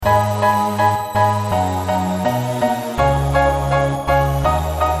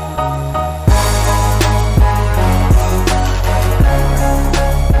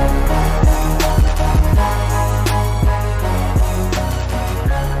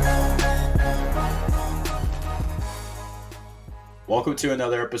Welcome to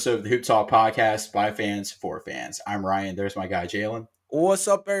another episode of the Hoop Talk podcast by fans for fans. I'm Ryan. There's my guy, Jalen. What's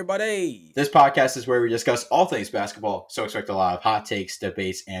up, everybody? This podcast is where we discuss all things basketball, so expect a lot of hot takes,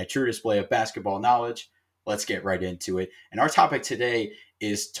 debates, and a true display of basketball knowledge. Let's get right into it. And our topic today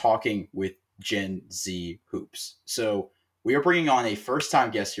is talking with Gen Z hoops. So we are bringing on a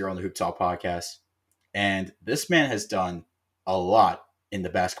first-time guest here on the Hoop Talk podcast, and this man has done a lot in the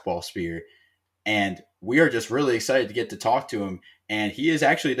basketball sphere, and we are just really excited to get to talk to him. And he is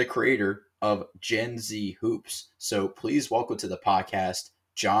actually the creator of Gen Z Hoops. So please welcome to the podcast,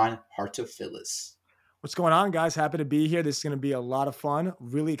 John Hartofilis. What's going on, guys? Happy to be here. This is going to be a lot of fun.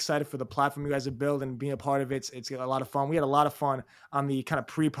 Really excited for the platform you guys have built and being a part of it. It's a lot of fun. We had a lot of fun on the kind of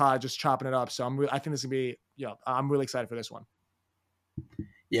pre-pod, just chopping it up. So I think this is going to be, I'm really excited for this one.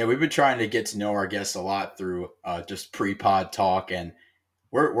 Yeah, we've been trying to get to know our guests a lot through just pre-pod talk, and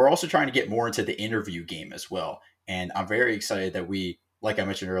we're also trying to get more into the interview game as well. And I'm very excited that we, like I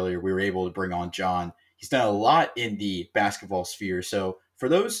mentioned earlier, we were able to bring on John. He's done a lot in the basketball sphere. So for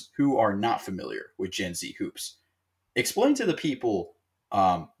those who are not familiar with Gen Z Hoops, explain to the people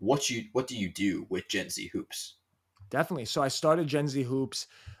what do you do with Gen Z Hoops? Definitely. So I started Gen Z Hoops.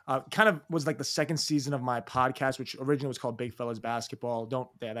 Kind of was like the second season of my podcast, which originally was called Big Fellas Basketball.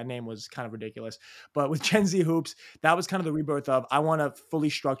 That name was kind of ridiculous. But with Gen Z Hoops, that was kind of the rebirth of, I want to fully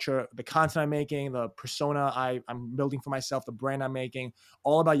structure the content I'm making, the persona I'm building for myself, the brand I'm making,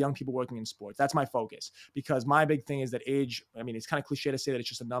 all about young people working in sports. That's my focus, because my big thing is that age, I mean, it's kind of cliche to say that it's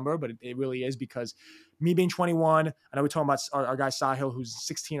just a number, but it really is, because me being 21, I know we're talking about our guy Sahil, who's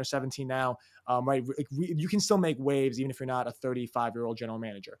 16 or 17 now, right? You can still make waves even if you're not a 35-year-old general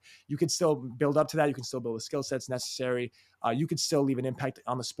manager. You can still build up to that. You can still build the skill sets necessary. You could still leave an impact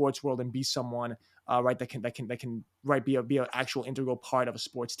on the sports world and be someone, right, that can right be an actual integral part of a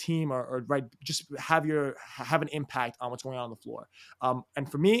sports team, or right, just have an impact on what's going on the floor.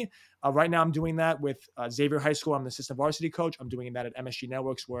 And for me, right now I'm doing that with Xavier High School. I'm the assistant varsity coach. I'm doing that at MSG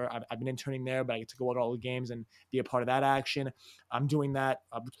Networks, where I've been interning there, but I get to go to all the games and be a part of that action. I'm doing that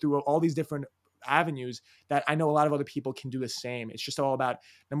through all these different avenues that I know a lot of other people can do the same. It's just all about,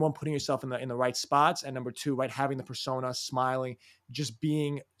 number one, putting yourself in the right spots, and number two, right, having the persona, smiling, just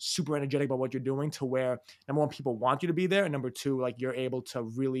being super energetic about what you're doing, to where, number one, people want you to be there, and number two, like, you're able to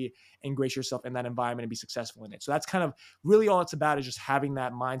really ingrace yourself in that environment and be successful in it. So that's kind of really all it's about, is just having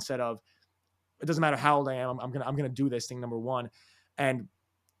that mindset of, it doesn't matter how old I am, I'm gonna do this thing, number one. And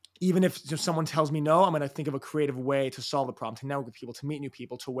even if someone tells me no, I'm going to think of a creative way to solve the problem, to network with people, to meet new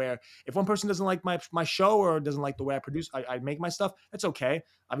people, to where if one person doesn't like my show, or doesn't like the way I make my stuff, that's okay.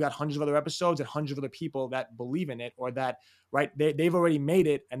 I've got hundreds of other episodes and hundreds of other people that believe in it, or that, right, they've already made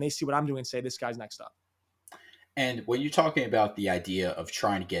it and they see what I'm doing and say, this guy's next up. And when you're talking about the idea of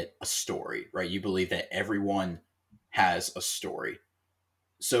trying to get a story, right, you believe that everyone has a story.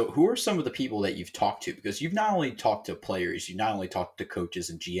 So who are some of the people that you've talked to? Because you've not only talked to players, you've not only talked to coaches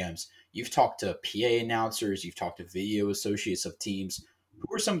and GMs, you've talked to PA announcers, you've talked to video associates of teams.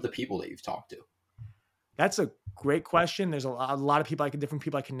 Who are some of the people that you've talked to? That's a great question. There's a lot of people, different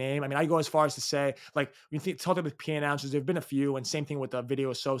people I can name. I mean, I go as far as to say, like, when you talk with PA announcers, there've been a few, and same thing with the video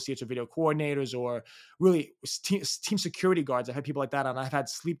associates or video coordinators, or really team security guards. I've had people like that on. I've had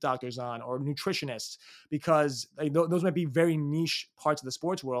sleep doctors on, or nutritionists, because those might be very niche parts of the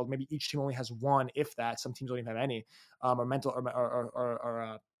sports world. Maybe each team only has one, if that. Some teams don't even have any, or mental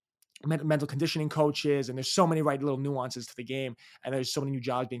mental conditioning coaches, and there's so many right little nuances to the game, and there's so many new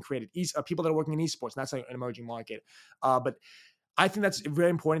jobs being created. People that are working in esports, and that's like an emerging market. But I think that's very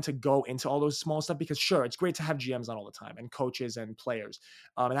important to go into all those small stuff, because sure, it's great to have GMs on all the time, and coaches and players.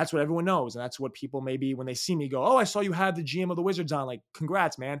 And that's what everyone knows. And that's what people, maybe when they see me, go, oh, I saw you had the GM of the Wizards on, like,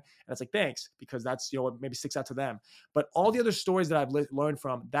 congrats, man. And it's like, thanks, because that's, what maybe sticks out to them. But all the other stories that I've learned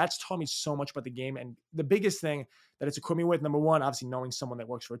from, that's taught me so much about the game. And the biggest thing that it's equipped me with, number one, obviously knowing someone that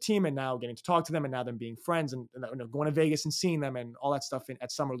works for a team, and now getting to talk to them, and now them being friends, and going to Vegas and seeing them, and all that stuff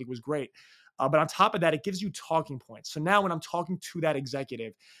at Summer League was great. But on top of that, it gives you talking points. So now when I'm talking to that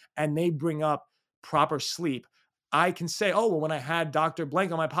executive and they bring up proper sleep, I can say, oh, well, when I had Dr.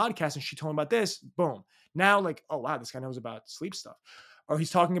 Blank on my podcast and she told me about this, boom. Now, like, oh, wow, this guy knows about sleep stuff. Or he's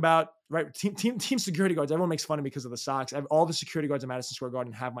talking about, right, team security guards. Everyone makes fun of me because of the socks. All the security guards at Madison Square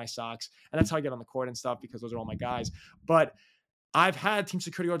Garden have my socks. And that's how I get on the court and stuff, because those are all my guys. But I've had team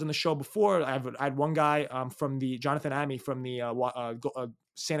security guards on the show before. I had one guy from the Jonathan Amy from the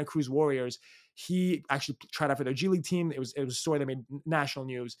Santa Cruz Warriors. He actually tried out for their G League team. It was a story that made national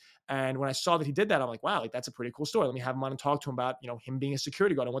news. And when I saw that he did that, I'm like, wow, like that's a pretty cool story. Let me have him on and talk to him about, him being a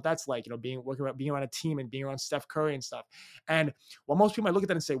security guard and what that's like, being around a team and being around Steph Curry and stuff. And while most people might look at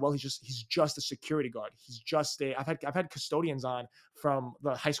that and say, well, he's just a security guard. I've had custodians on from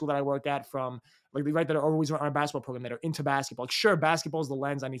the high school that I work at, from like that are always on our basketball program that are into basketball. Like, sure, basketball is the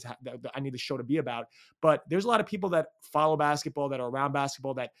lens I need the show to be about, but there's a lot of people that follow basketball, that are around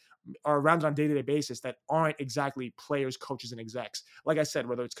basketball, that are around on a day-to-day basis, that aren't exactly players, coaches, and execs. Like I said,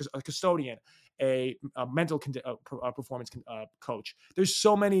 whether it's a custodian, a mental performance coach, there's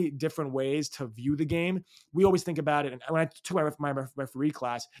so many different ways to view the game. We always think about it, and when I took my referee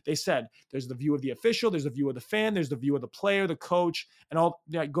class, they said there's the view of the official, there's the view of the fan, there's the view of the player, the coach, and all.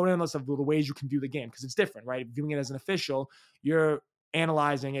 Go down the list of the ways you can view the game, because it's different, right? Viewing it as an official, you're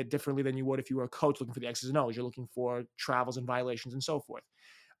analyzing it differently than you would if you were a coach looking for the X's and O's. You're looking for travels and violations and so forth.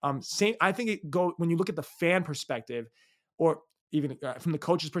 I think when you look at the fan perspective, or even from the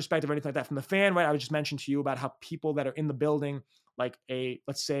coach's perspective or anything like that, from the fan, right? I just mentioned to you about how people that are in the building, like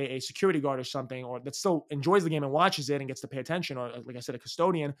let's say a security guard or something, or that still enjoys the game and watches it and gets to pay attention, or like I said, a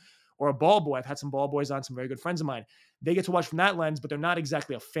custodian or a ball boy. I've had some ball boys on, some very good friends of mine. They get to watch from that lens, but they're not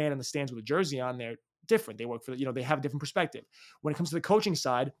exactly a fan in the stands with a jersey on. They're different. They work for, they have a different perspective. When it comes to the coaching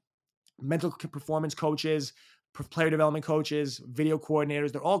side, mental performance coaches, player development coaches, video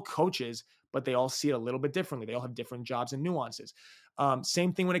coordinators, they're all coaches, but they all see it a little bit differently. They all have different jobs and nuances.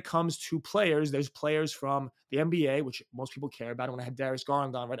 Same thing when it comes to players. There's players from the NBA, which most people care about. And when I had Darius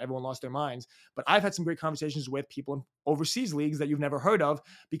Garland on, right, everyone lost their minds. But I've had some great conversations with people in overseas leagues that you've never heard of,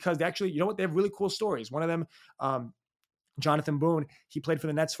 because they actually, they have really cool stories. One of them, Jonathan Boone, he played for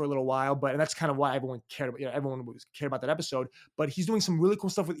the Nets for a little while, and that's kind of why everyone cared about that episode. But he's doing some really cool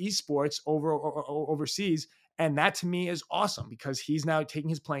stuff with esports overseas, and that to me is awesome, because he's now taking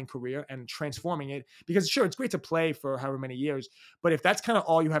his playing career and transforming it. Because sure, it's great to play for however many years, but if that's kind of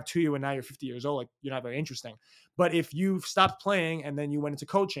all you have to you, and now you're 50 years old, like, you're not very interesting. But if you've stopped playing and then you went into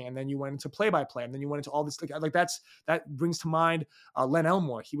coaching and then you went into play-by-play and then you went into all this, that brings to mind Len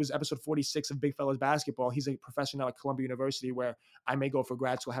Elmore. He was episode 46 of Big Fellas Basketball. He's a professor now at Columbia University, where I may go for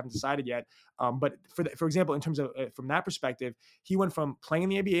grad school. I haven't decided yet. But for example, in terms of from that perspective, he went from playing in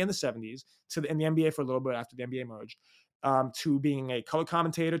the NBA in the 70s in the NBA for a little bit after the NBA merged, to being a color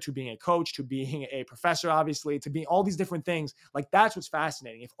commentator, to being a coach, to being a professor, obviously, to being all these different things. Like, that's what's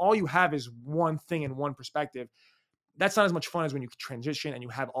fascinating. If all you have is one thing and one perspective, that's not as much fun as when you transition and you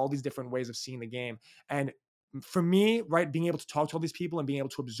have all these different ways of seeing the game. And for me, right, being able to talk to all these people and being able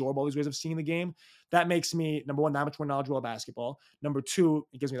to absorb all these ways of seeing the game, that makes me, number one, that much more knowledgeable about basketball. Number two,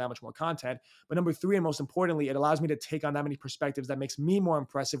 it gives me that much more content. But number three, and most importantly, it allows me to take on that many perspectives. That makes me more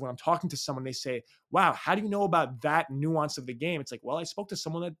impressive when I'm talking to someone. They say, wow, how do you know about that nuance of the game? It's like, well, I spoke to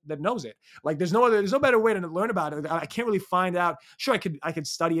someone that knows it. Like, there's no better way to learn about it. I can't really find out. Sure, I could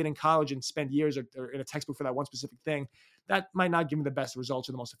study it in college and spend years or in a textbook for that one specific thing. That might not give me the best results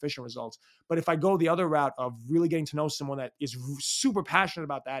or the most efficient results. But if I go the other route of really getting to know someone that is super passionate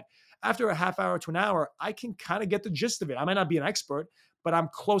about that, after a half hour to an hour, I can kind of get the gist of it. I might not be an expert, but I'm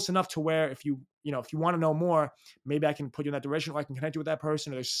close enough to where if you want to know more, maybe I can put you in that direction, or I can connect you with that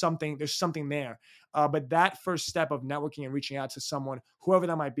person, or there's something there. But that first step of networking and reaching out to someone, whoever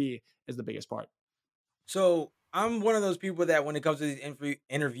that might be, is the biggest part. So I'm one of those people that, when it comes to these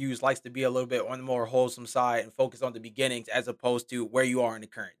interviews, likes to be a little bit on the more wholesome side and focus on the beginnings as opposed to where you are in the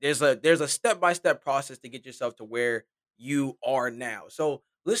current. There's a step-by-step process to get yourself to where you are now. So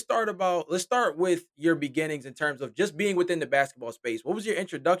let's start with your beginnings in terms of just being within the basketball space. What was your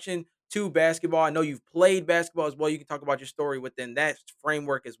introduction to basketball? I know you've played basketball as well. You can talk about your story within that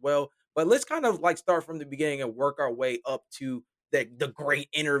framework as well. But let's kind of like start from the beginning and work our way up to the great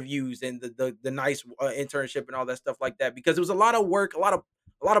interviews and the nice internship and all that stuff like that, because it was a lot of work, a lot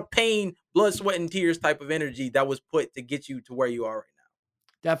of pain, blood, sweat, and tears type of energy that was put to get you to where you are right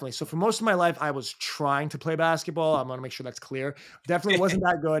now. Definitely. So for most of my life, I was trying to play basketball. I'm going to make sure that's clear. Definitely wasn't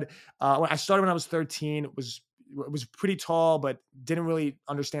that good. When I started when I was 13, it was pretty tall, but didn't really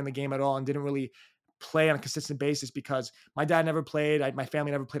understand the game at all and didn't really play on a consistent basis because my dad never played. My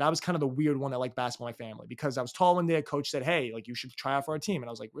family never played. I was kind of the weird one that liked basketball in my family because I was tall one day. A coach said, hey, like you should try out for our team. And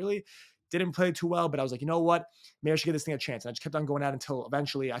I was like, really? Didn't play too well, but I was like, you know what? Maybe I should give this thing a chance. And I just kept on going out until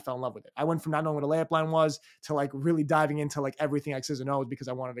eventually I fell in love with it. I went from not knowing what a layup line was to like really diving into like everything X's and O's because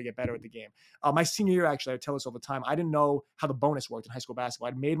I wanted to get better at the game. My senior year, actually, I tell this all the time. I didn't know how the bonus worked in high school basketball.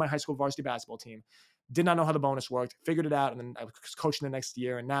 I'd made my high school varsity basketball team. Did not know how the bonus worked, figured it out, and then I was coaching the next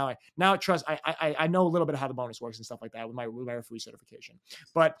year. And now I know a little bit of how the bonus works and stuff like that with my referee certification.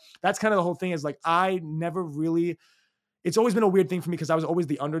 But that's kind of the whole thing is like I never really it's always been a weird thing for me because I was always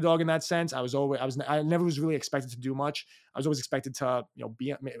the underdog in that sense. I never was really expected to do much. I was always expected to,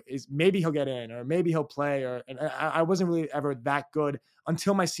 maybe he'll get in or maybe he'll play, and I wasn't really ever that good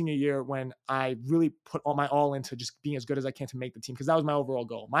until my senior year when I really put all into just being as good as I can to make the team, because that was my overall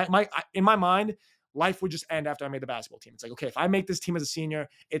goal. In my mind, life would just end after I made the basketball team. It's like, okay, if I make this team as a senior,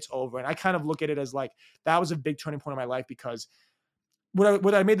 it's over. And I kind of look at it as like that was a big turning point in my life, because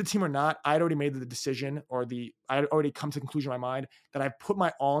whether I made the team or not, I'd already made the decision, I'd already come to the conclusion in my mind that I put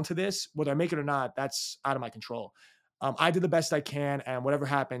my all into this. Whether I make it or not, that's out of my control. I did the best I can, and whatever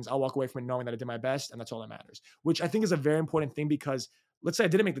happens, I'll walk away from it knowing that I did my best, and that's all that matters. Which I think is a very important thing, because let's say I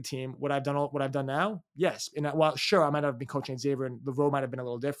didn't make the team, what I've done now, yes. And while sure, I might have been coaching Xavier, and the road might have been a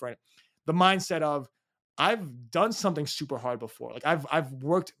little different. The mindset of I've done something super hard before. Like I've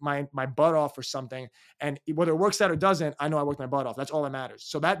worked my butt off for something, and whether it works out or doesn't, I know I worked my butt off. That's all that matters.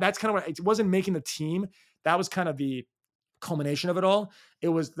 So that's kind of what, it wasn't making the team. That was kind of the culmination of it all. It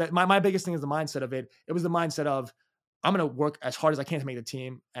was that my biggest thing is the mindset of it. It was the mindset of I'm going to work as hard as I can to make the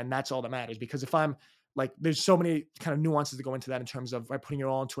team, and that's all that matters. Because if I'm like, there's so many kind of nuances that go into that in terms of putting your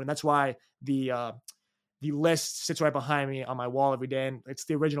all into it. And that's why the list sits right behind me on my wall every day. And it's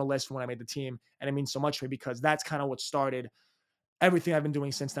the original list from when I made the team. And it means so much to me, because that's kind of what started everything I've been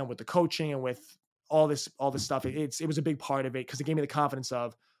doing since then, with the coaching and with all this stuff. It was a big part of it, because it gave me the confidence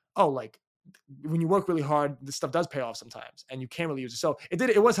of, oh, like when you work really hard, this stuff does pay off sometimes, and you can't really use it. So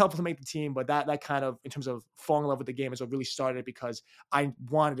it was helpful to make the team, but that kind of, in terms of falling in love with the game, is what really started it, because I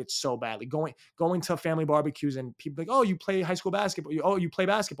wanted it so badly. Going to family barbecues and people like, oh, you play high school basketball. Oh, you play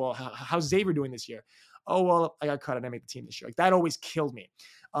basketball. How's Xavier doing this year? Oh, well, I got cut and I made the team this year. Like that always killed me.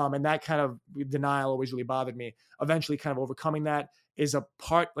 And that kind of denial always really bothered me. Eventually kind of overcoming that is a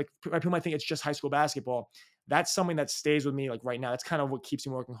part, like people might think it's just high school basketball. That's something that stays with me like right now. That's kind of what keeps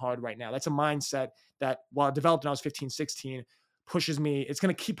me working hard right now. That's a mindset that, while it developed when I was 15, 16, pushes me. It's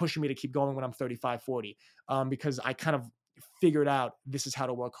going to keep pushing me to keep going when I'm 35, 40, because I kind of figured out this is how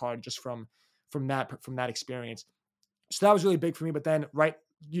to work hard just from that experience. So that was really big for me. But then,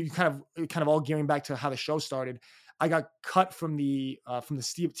 you kind of all gearing back to how the show started, I got cut from the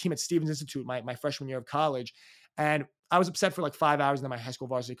team at Stevens Institute my freshman year of college, and I was upset for like 5 hours. And then my high school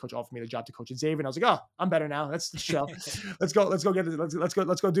varsity coach offered me the job to coach at Xavier, and I was like, "Oh, I'm better now. That's the show. Let's go get this.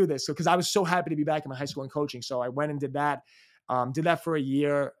 Let's go do this." So, because I was so happy to be back in my high school and coaching, so I went and did that. Did that for a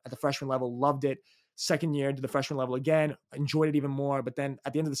year at the freshman level, loved it. Second year, did the freshman level again, enjoyed it even more. But then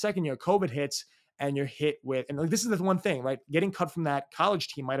at the end of the second year, COVID hits, and you're hit with, and like, this is the one thing, right? Getting cut from that college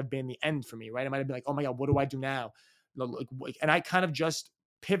team might have been the end for me, right? It might have been like, oh my God, what do I do now? And I kind of just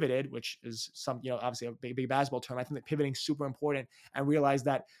pivoted, which is obviously a big basketball term. I think that pivoting is super important, and realized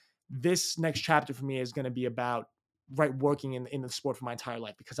that this next chapter for me is going to be about working in the sport for my entire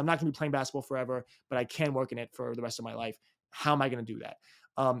life, because I'm not going to be playing basketball forever, but I can work in it for the rest of my life. How am I going to do that?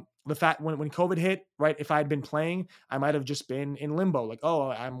 The fact when COVID hit, right? If I had been playing, I might have just been in limbo, like, oh,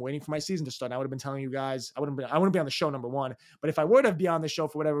 I'm waiting for my season to start. And I would have been telling you guys, I wouldn't be on the show, number one. But if I were to be on the show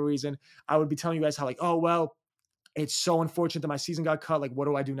for whatever reason, I would be telling you guys how, like, oh, well, it's so unfortunate that my season got cut. Like, what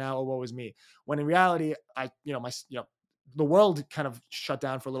do I do now? Oh, woe is me. When in reality, the world kind of shut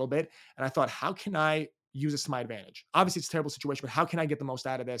down for a little bit. And I thought, how can I use this to my advantage? Obviously, it's a terrible situation, but how can I get the most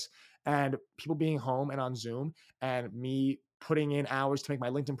out of this? And people being home and on Zoom, and me putting in hours to make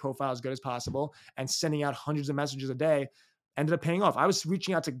my LinkedIn profile as good as possible and sending out hundreds of messages a day ended up paying off. I was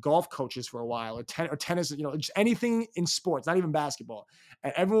reaching out to golf coaches for a while, or tennis, just anything in sports, not even basketball.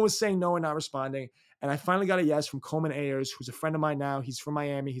 And everyone was saying no and not responding. And I finally got a yes from Coleman Ayers, who's a friend of mine now. He's from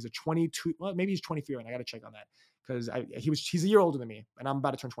Miami. He's a 22, well, maybe he's 23, and I got to check on that, because he's a year older than me, and I'm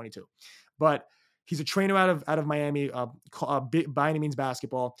about to turn 22. But he's a trainer out of Miami, by any means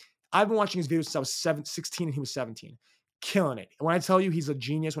basketball. I've been watching his videos since I was 16 and he was 17. Killing it. When I tell you he's a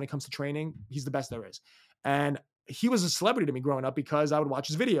genius when it comes to training, he's the best there is. And he was a celebrity to me growing up, because I would watch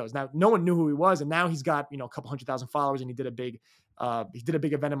his videos. Now, no one knew who he was, and now he's got a couple 100,000 followers, and he did a big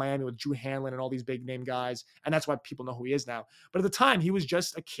event in Miami with Drew Hanlon and all these big name guys, and that's why people know who he is now. But at the time, he was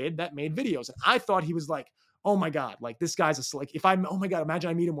just a kid that made videos, and I thought he was like, oh my God, like this guy's oh my God,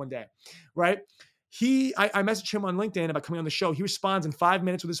 imagine I meet him one day, right? I messaged him on LinkedIn about coming on the show. He responds in 5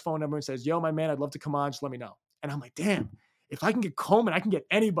 minutes with his phone number and says, "Yo, my man, I'd love to come on. Just let me know." And I'm like, damn, if I can get Coleman, I can get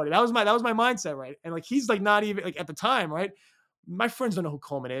anybody. That was my mindset, right? And like, he's like not even like at the time, right? My friends don't know who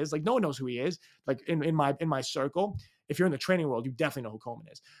Coleman is. Like, no one knows who he is. Like in my circle, if you're in the training world, you definitely know who Coleman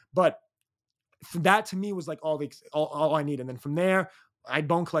is. But that to me was like all I need. And then from there, I had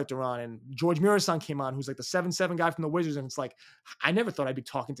Bone Collector on, and George Mirasan came on, who's like the 7'7" guy from the Wizards. And it's like, I never thought I'd be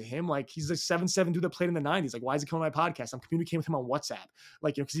talking to him. Like, he's a 7'7" dude that played in the 90s. Like, why is he coming on my podcast? I'm communicating with him on WhatsApp,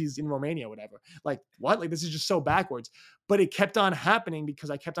 like, because he's in Romania or whatever. Like, what? Like, this is just so backwards. But it kept on happening because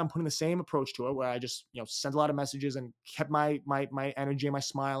I kept on putting the same approach to it, where I just, sent a lot of messages and kept my energy and my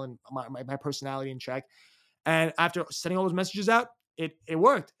smile and my personality in check. And after sending all those messages out, it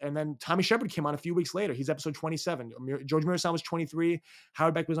worked. And then Tommy Shepard came on a few weeks later. He's episode 27. George Mirasan was 23.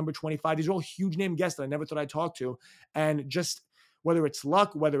 Howard Beck was number 25. These are all huge name guests that I never thought I'd talk to. And just whether it's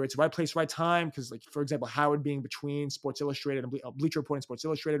luck, whether it's right place, right time, because like, for example, Howard being between Sports Illustrated and Bleacher Report and Sports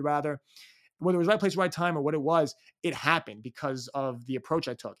Illustrated rather, whether it was right place, right time or what it was, it happened because of the approach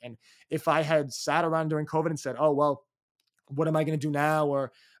I took. And if I had sat around during COVID and said, oh, well, what am I going to do now?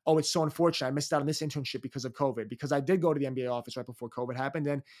 Or, oh, it's so unfortunate. I missed out on this internship because of COVID, because I did go to the NBA office right before COVID happened.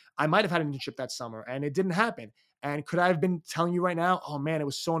 And I might have had an internship that summer and it didn't happen. And could I have been telling you right now, oh man, it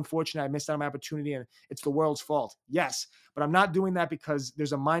was so unfortunate. I missed out on my opportunity and it's the world's fault. Yes. But I'm not doing that because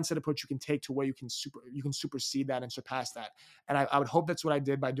there's a mindset approach you can take to where you can supersede that and surpass that. And I would hope that's what I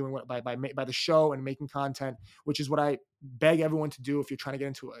did by doing by the show and making content, which is what I beg everyone to do. If you're trying to get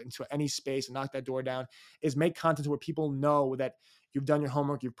into any space and knock that door down, is make content where people know that you've done your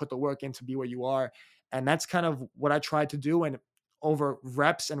homework, you've put the work in to be where you are. And that's kind of what I tried to do. And over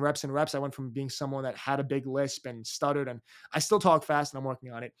reps and reps and reps, I went from being someone that had a big lisp and stuttered, and I still talk fast and I'm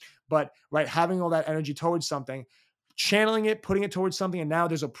working on it. But right, having all that energy towards something, channeling it, putting it towards something, and now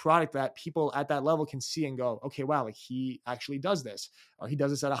there's a product that people at that level can see and go, okay, wow, like he actually does this, or he does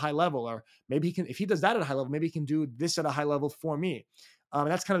this at a high level, or maybe he can, if he does that at a high level, maybe he can do this at a high level for me. And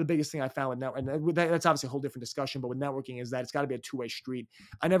that's kind of the biggest thing I found with network. And that's obviously a whole different discussion, but with networking is that it's got to be a two-way street.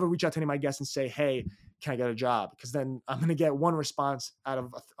 I never reach out to any of my guests and say, hey, can I get a job? Because then I'm going to get one response out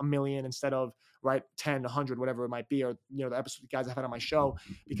of a million instead of 10, 100, whatever it might be, or the episode guys I've had on my show,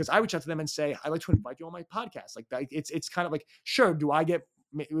 because I reach out to them and say, I'd like to invite you on my podcast. Like that, it's kind of like, sure, do I get,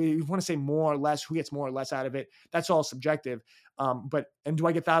 you want to say more or less, who gets more or less out of it? That's all subjective. And do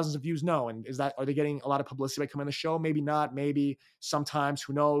I get thousands of views? No. And are they getting a lot of publicity by coming on the show? Maybe not. Maybe sometimes,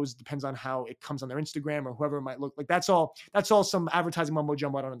 who knows? Depends on how it comes on their Instagram or whoever it might look like. That's all some advertising mumbo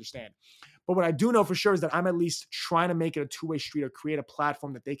jumbo I don't understand. But what I do know for sure is that I'm at least trying to make it a two-way street or create a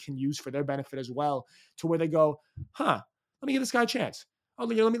platform that they can use for their benefit as well, to where they go, let me give this guy a chance. Oh,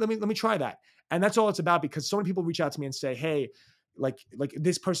 let me try that. And that's all it's about, because so many people reach out to me and say, hey, like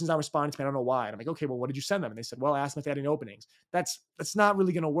this person's not responding to me. I don't know why. And I'm like, okay, well, what did you send them? And they said, well, I asked them if they had any openings. That's not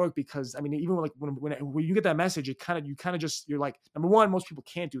really going to work, because I mean, even like when you get that message, you're like, number one, most people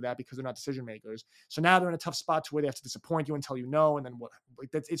can't do that because they're not decision makers. So now they're in a tough spot to where they have to disappoint you and tell you no. And then what, like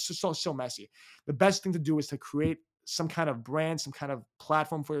that's, it's just so messy. The best thing to do is to create some kind of brand, some kind of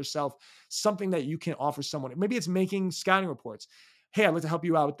platform for yourself, something that you can offer someone. Maybe it's making scouting reports. Hey, I'd like to help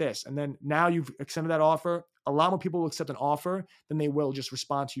you out with this. And then now you've extended that offer. A lot more people will accept an offer than they will just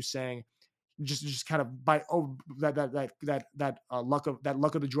respond to you saying, just kind of by that luck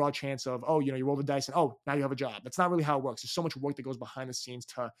of the draw chance of, you roll the dice and now you have a job. That's not really how it works. There's so much work that goes behind the scenes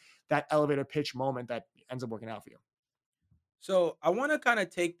to that elevator pitch moment that ends up working out for you. So I want to kind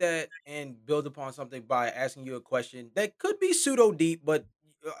of take that and build upon something by asking you a question that could be pseudo deep, but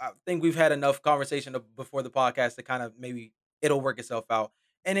I think we've had enough conversation before the podcast to kind of maybe it'll work itself out.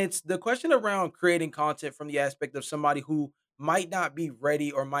 And it's the question around creating content from the aspect of somebody who might not be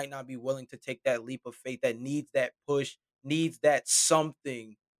ready or might not be willing to take that leap of faith, that needs that push, needs that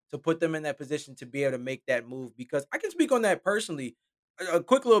something to put them in that position to be able to make that move. Because I can speak on that personally. A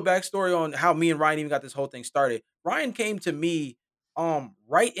quick little backstory on how me and Ryan even got this whole thing started. Ryan came to me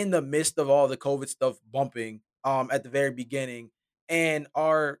right in the midst of all the COVID stuff bumping at the very beginning. And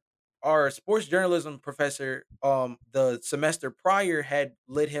our sports journalism professor the semester prior had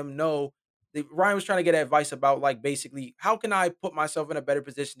let him know that Ryan was trying to get advice about, like, basically how can I put myself in a better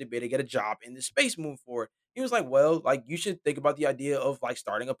position to be able to get a job in this space moving forward. He was like, well, like, you should think about the idea of like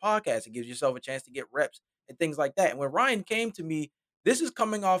starting a podcast. It gives yourself a chance to get reps and things like that. And when Ryan came to me, this is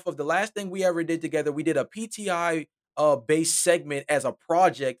coming off of the last thing we ever did together. We did a PTI based segment as a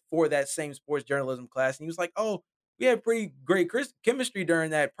project for that same sports journalism class. And he was like, oh, we had pretty great chemistry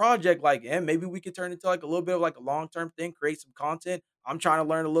during that project. Like, and maybe we could turn into like a little bit of like a long-term thing, create some content. I'm trying to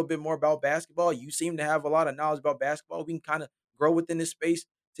learn a little bit more about basketball. You seem to have a lot of knowledge about basketball. We can kind of grow within this space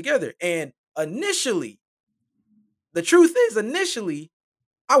together. And initially, the truth is,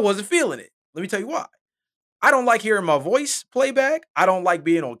 I wasn't feeling it. Let me tell you why. I don't like hearing my voice playback. I don't like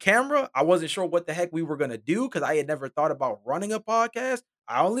being on camera. I wasn't sure what the heck we were going to do because I had never thought about running a podcast.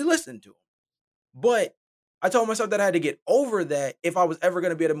 I only listened to them. But I told myself that I had to get over that if I was ever going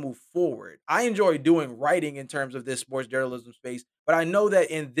to be able to move forward. I enjoy doing writing in terms of this sports journalism space, but I know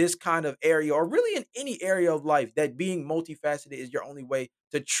that in this kind of area, or really in any area of life, that being multifaceted is your only way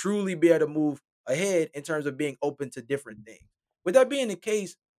to truly be able to move ahead in terms of being open to different things. With that being the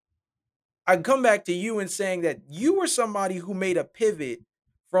case, I come back to you and saying that you were somebody who made a pivot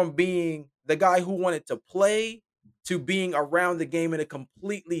from being the guy who wanted to play to being around the game in a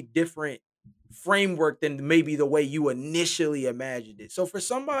completely different framework than maybe the way you initially imagined it. So for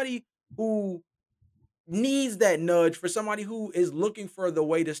somebody who needs that nudge, for somebody who is looking for the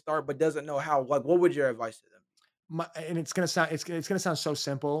way to start but doesn't know how, like what would your advice to them And it's gonna sound so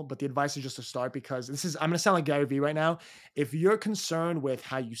simple, but the advice is just to start, because I'm gonna sound like Gary Vee right now. If you're concerned with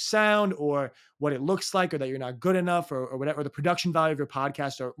how you sound or what it looks like, or that you're not good enough, or whatever, or the production value of your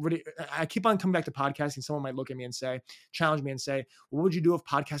podcast, or really, I keep on coming back to podcasting. Someone might look at me and say, challenge me and say, what would you do if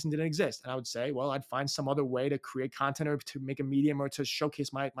podcasting didn't exist? And I would say, well, I'd find some other way to create content, or to make a medium, or to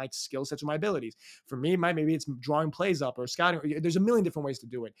showcase my skill sets or my abilities. For me, maybe it's drawing plays up or scouting. There's a million different ways to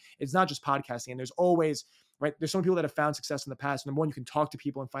do it. It's not just podcasting, and there's always, right? There's some people that have found success in the past. Number one, you can talk to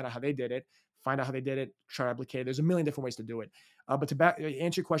people and find out how they did it, try to replicate it. There's a million different ways to do it. But to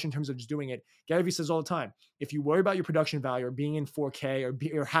answer your question in terms of just doing it, Gary Vee says all the time, if you worry about your production value, or being in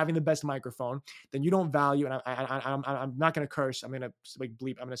 4K, or having the best microphone, then you don't value, and I'm not going to curse. I'm going to like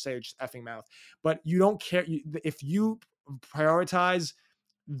bleep. I'm going to say just effing mouth. But you don't care. If you prioritize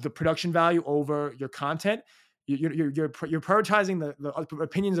the production value over your content, you're prioritizing the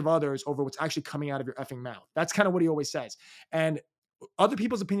opinions of others over what's actually coming out of your effing mouth. That's kind of what he always says. And other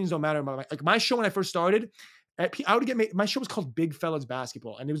people's opinions don't matter. Like my show when I first started, I would get my show was called Big Fellas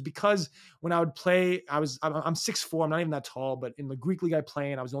Basketball, and it was because when I would play, I'm 6'4", I'm not even that tall, but in the Greek league I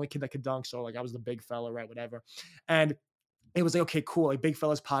play in, I was the only kid that could dunk, so like I was the big fella, right? Whatever. And it was like, okay, cool. Like Big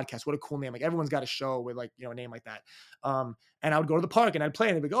Fellas Podcast. What a cool name. Like everyone's got a show with like, a name like that. And I would go to the park and I'd play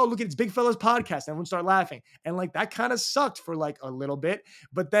and they'd be like, oh, look at it's Big Fellas Podcast. And everyone start laughing. And like, that kind of sucked for like a little bit,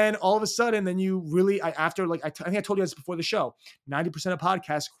 but then all of a sudden, then you really, I think I told you this before the show, 90% of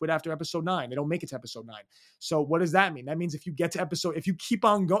podcasts quit after episode 9. They don't make it to episode 9. So what does that mean? That means if you get to if you keep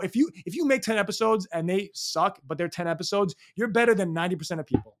on going, if you make 10 episodes and they suck, but they're 10 episodes, you're better than 90% of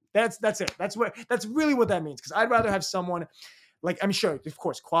people. That's it. That's really what that means. Cause I'd rather have someone, like, I'm sure, of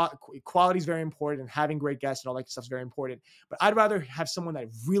course, quality is very important, and having great guests and all that stuff is very important. But I'd rather have someone that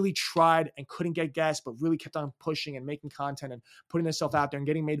really tried and couldn't get guests, but really kept on pushing and making content and putting themselves out there and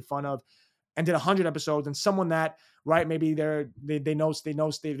getting made fun of, and did 100 episodes, and someone that, right, maybe their dad knows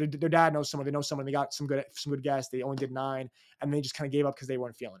someone, they know someone, they got some good guests, they only did 9, and they just kind of gave up because they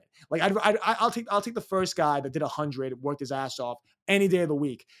weren't feeling it. Like I'll take the first guy that did 100, worked his ass off any day of the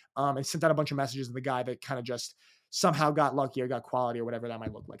week, and sent out a bunch of messages to the guy that kind of just somehow got lucky or got quality or whatever that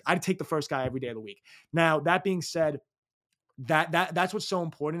might look like. I'd take the first guy every day of the week. Now, that being said, that's what's so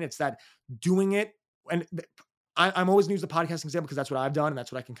important. It's that doing it, and I'm always going to use the podcast example because that's what I've done and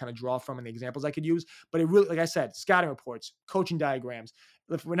that's what I can kind of draw from and the examples I could use. But it really, like I said, scouting reports, coaching diagrams.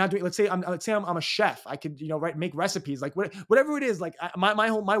 If we're not doing, let's say I'm a chef. I could, make recipes, like whatever it is. Like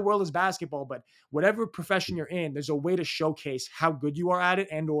my world is basketball, but whatever profession you're in, there's a way to showcase how good you are at it,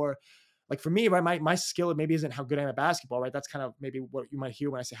 and or like for me, right, my skill maybe isn't how good I am at basketball, right? That's kind of maybe what you might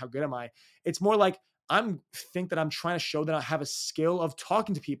hear when I say how good am I. It's more like I'm trying to show that I have a skill of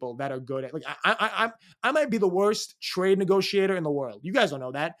talking to people that are good at, like, I might be the worst trade negotiator in the world. You guys don't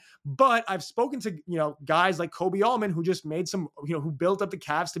know that, but I've spoken to, guys like Kobe Allman, who just made some, who built up the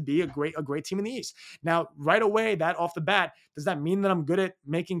Cavs to be a great team in the East. Now, right away, that off the bat, does that mean that I'm good at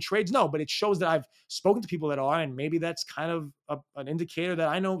making trades? No, but it shows that I've spoken to people that are, and maybe that's kind of an indicator that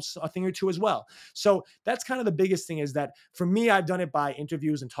I know a thing or two as well. So that's kind of the biggest thing, is that for me, I've done it by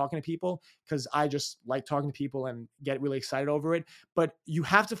interviews and talking to people, because I just like talking to people and get really excited over it. But you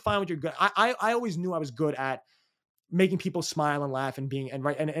have to find what you're good. I always knew I was good at making people smile and laugh and being, and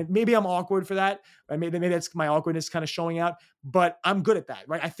right. And maybe I'm awkward for that. Right? Maybe that's my awkwardness kind of showing out, but I'm good at that.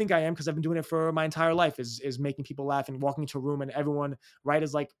 Right. I think I am, because I've been doing it for my entire life, is making people laugh and walking into a room and everyone, right,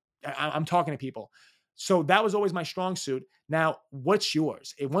 is like, I'm talking to people. So that was always my strong suit. Now, what's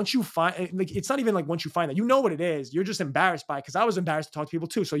yours? Once you find, like, it's not even like once you find that, what it is. You're just embarrassed by it, because I was embarrassed to talk to people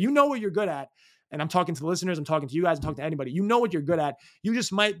too. So what you're good at. And I'm talking to the listeners, I'm talking to you guys, I'm talking to anybody. What you're good at. You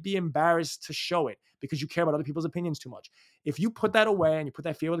just might be embarrassed to show it because you care about other people's opinions too much. If you put that away and you put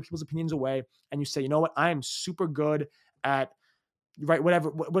that fear of other people's opinions away, and you say, I am super good at, right,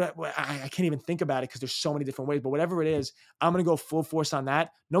 whatever, I can't even think about it because there's so many different ways, but whatever it is, I'm going to go full force on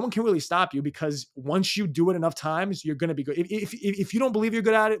that. No one can really stop you, because once you do it enough times, you're going to be good. If you don't believe you're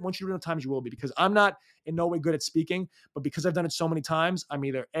good at it, once you do it enough times, you will be, because I'm not in no way good at speaking, but because I've done it so many times, I'm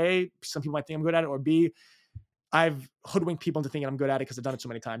either A, some people might think I'm good at it, or B, I've hoodwinked people into thinking I'm good at it because I've done it so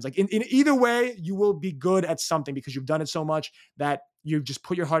many times. Like in either way, you will be good at something because you've done it so much that you just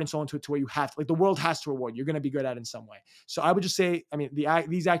put your heart and soul into it to where you have to, like the world has to reward you. You're going to be good at it in some way. So I would just say, I mean,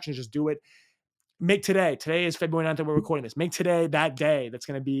 these actions, just do it. Make today is February 9th that we're recording this. Make today that day that's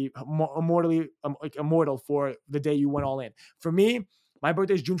going to be immortal for the day you went all in. For me, my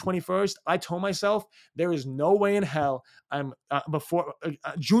birthday is June 21st. I told myself there is no way in hell I'm before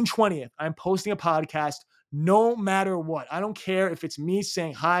June 20th. I'm posting a podcast no matter what. I don't care if it's me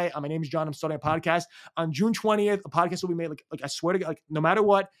saying, hi, my name is John. I'm starting a podcast. On June 20th, a podcast will be made. Like I swear to God, like no matter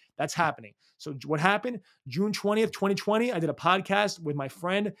what, that's happening. So what happened? June 20th, 2020, I did a podcast with my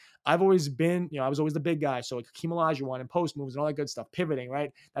friend. I've always been, I was always the big guy. So like Hakeem Olajuwon and post moves and all that good stuff, pivoting,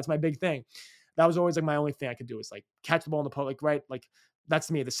 right? That's my big thing. That was always like my only thing I could do is like catch the ball in the post, like, right? Like that's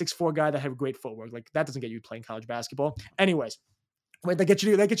me, the 6'4" guy that had great footwork. Like that doesn't get you playing college basketball. Anyways, wait, that gets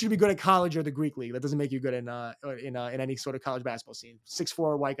you to be good at college or the Greek league. That doesn't make you good in any sort of college basketball scene.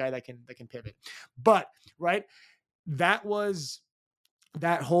 6'4" white guy that can pivot. But right, that was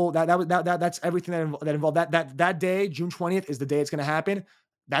that whole that's everything that involved that day. June 20th is the day it's going to happen.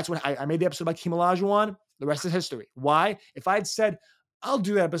 That's when I made the episode about Hakeem Olajuwon. The rest is history. Why? If I had said I'll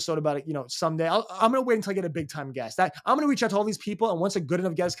do that episode about it, someday. I'm going to wait until I get a big time guest. I'm going to reach out to all these people, and once a good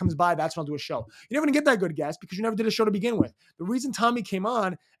enough guest comes by, that's when I'll do a show. You're never going to get that good guest because you never did a show to begin with. The reason Tommy came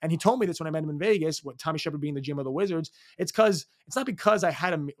on, and he told me this when I met him in Vegas, with Tommy Shepard being the GM of the Wizards, it's not because I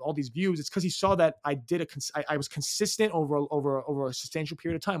had all these views. It's because he saw that I was consistent over a substantial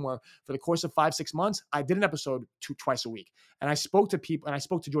period of time, where for the course of 5-6 months, I did an episode twice a week. And I spoke to people, and I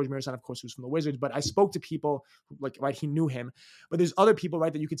spoke to George Mirasan, of course, who's from the Wizards, but I spoke to people he knew him. But there's other people,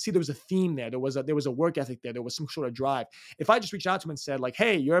 right, that you could see there was a theme there. There was a work ethic there. There was some sort of drive. If I just reached out to him and said, like,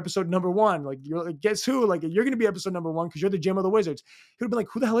 hey, you're episode number 1, like, guess who? Like, you're going to be episode number 1 because you're the GM of the Wizards. He would be like,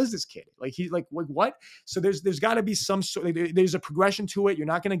 who the hell is this kid? Like, he's like, what? So there's got to be some sort. There's a progression to it. You're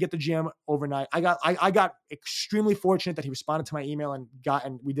not going to get the GM overnight. I got extremely fortunate that he responded to my email and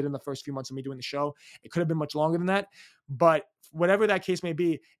we did it in the first few months of me doing the show. It could have been much longer than that, but whatever that case may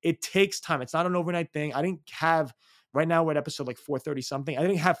be, it takes time. It's not an overnight thing. I didn't have. Right now we're at episode like 430 something. I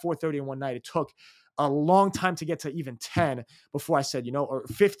didn't have 430 in one night. It took a long time to get to even 10 before I said, or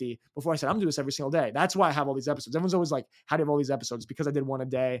 50 before I said, I'm doing this every single day. That's why I have all these episodes. Everyone's always like, how do you have all these episodes? Because I did one a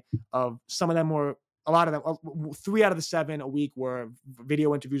day. Some of them were, a lot of them, 3 out of the 7 a week were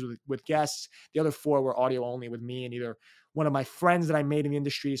video interviews with guests. The other 4 were audio only with me and either one of my friends that I made in the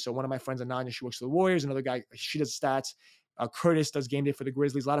industry. So one of my friends, Ananya, she works for the Warriors. Another guy, she does stats. Curtis does game day for the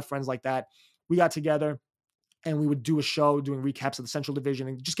Grizzlies. A lot of friends like that. We got together and we would do a show doing recaps of the Central Division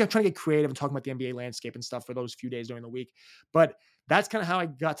and just trying to get creative and talking about the NBA landscape and stuff for those few days during the week. But that's kind of how I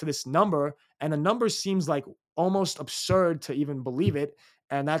got to this number. And the number seems like almost absurd to even believe it.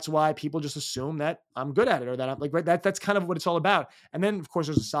 And that's why people just assume that I'm good at it or that I'm like, right. That's kind of what it's all about. And then of course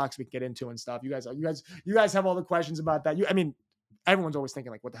there's the socks we can get into and stuff. You guys have all the questions about that. Everyone's always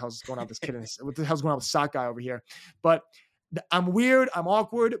thinking like, what the hell's going on with this kid? What the hell's going on with the sock guy over here? But I'm weird. I'm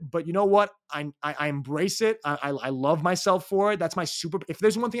awkward, but you know what? I embrace it. I love myself for it. That's my super. If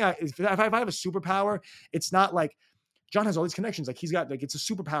there's one thing, if I have a superpower, it's not like John has all these connections. Like he's got like it's a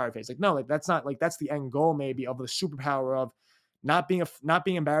superpower phase. Like no, like that's not like that's the end goal maybe of the superpower of not being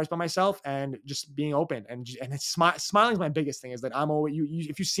embarrassed by myself and just being open and it's smiling is my biggest thing. Is that I'm always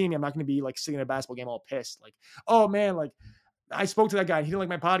if you see me, I'm not going to be like sitting in a basketball game all pissed. Like oh man, like. I spoke to that guy and he didn't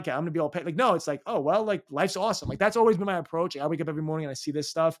like my podcast. I'm going to be all paid. Like, no, it's like, oh, well, like life's awesome. Like that's always been my approach. I wake up every morning and I see this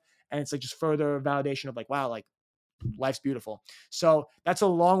stuff and it's like just further validation of like, wow, like life's beautiful. So that's a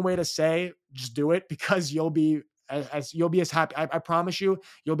long way to say, just do it because you'll be as happy. I promise you'll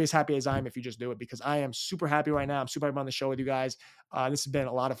be as happy as I am if you just do it because I am super happy right now. I'm super happy on the show with you guys. This has been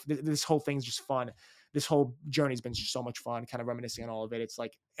a lot of, this whole thing's just fun. This whole journey's been just so much fun, kind of reminiscing on all of it. It's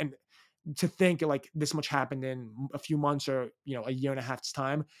like, and to think like this much happened in a few months or, a year and a half's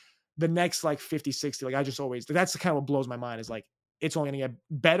time, the next like 50, 60, like I just always, that's kind of what blows my mind is like, it's only going to get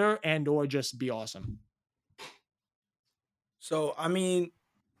better and, or just be awesome. So, I mean,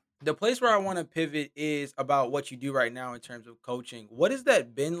 the place where I want to pivot is about what you do right now in terms of coaching. What has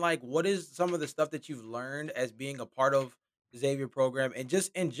that been like? What is some of the stuff that you've learned as being a part of the Xavier program and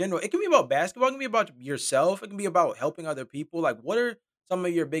just in general? It can be about basketball, it can be about yourself, it can be about helping other people. Like, what are some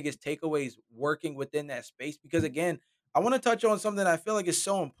of your biggest takeaways working within that space? Because again, I want to touch on something I feel like is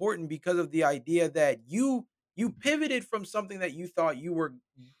so important because of the idea that you pivoted from something that you thought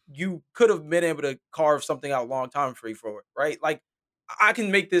you could have been able to carve something out a long time free for, right? Like I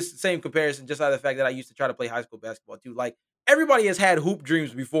can make this same comparison just out of the fact that I used to try to play high school basketball too. Like everybody has had hoop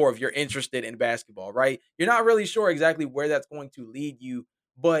dreams before if you're interested in basketball, right? You're not really sure exactly where that's going to lead you,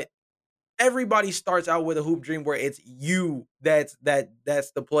 but everybody starts out with a hoop dream where it's you that's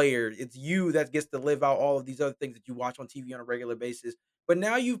the player. It's you that gets to live out all of these other things that you watch on TV on a regular basis. But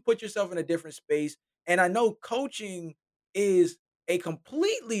now you've put yourself in a different space. And I know coaching is a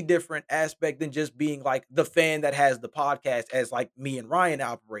completely different aspect than just being like the fan that has the podcast as like me and Ryan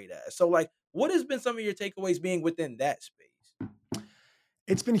operate as. So like what has been some of your takeaways being within that space?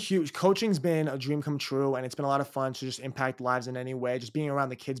 It's been huge. Coaching's been a dream come true, and it's been a lot of fun to just impact lives in any way, just being around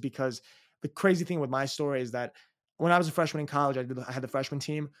the kids. Because the crazy thing with my story is that when I was a freshman in college, I had the freshman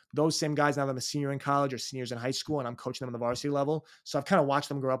team. Those same guys, now that I'm a senior in college or seniors in high school, and I'm coaching them on the varsity level. So I've kind of watched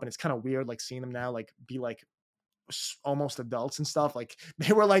them grow up, and it's kind of weird, like seeing them now, like be like almost adults and stuff. Like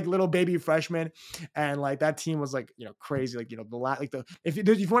they were like little baby freshmen, and like that team was like, crazy. Like,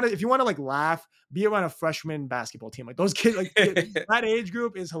 if you want to like laugh, be around a freshman basketball team. Like those kids, like that age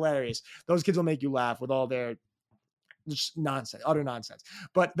group is hilarious. Those kids will make you laugh with all their just nonsense, utter nonsense.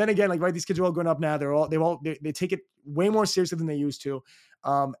 But then again, like, right, these kids are all grown up now. They take it way more seriously than they used to.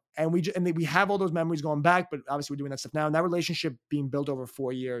 And we have all those memories going back, but obviously we're doing that stuff now. And that relationship being built over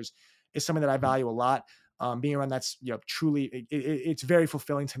 4 years is something that I value a lot. Being around that's, truly, it's very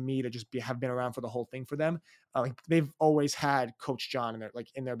fulfilling to me to just have been around for the whole thing for them. Like they've always had Coach John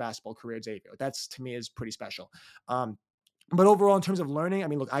in their basketball career at Xavier. That's, to me, is pretty special. But overall, in terms of learning, I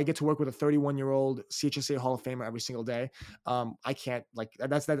mean, look, I get to work with a 31-year-old CHSA Hall of Famer every single day. I can't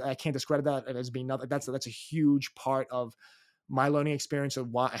I can't discredit that as being nothing. That's a huge part of my learning experience of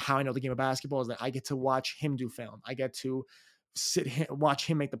how I know the game of basketball is that I get to watch him do film. I get to watch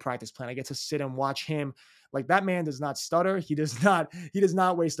him make the practice plan. I get to sit and watch him. Like, that man does not stutter. He does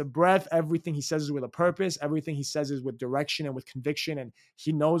not waste a breath. Everything he says is with a purpose. Everything he says is with direction and with conviction. And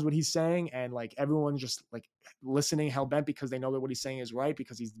he knows what he's saying. And like everyone's just like listening hell bent because they know that what he's saying is right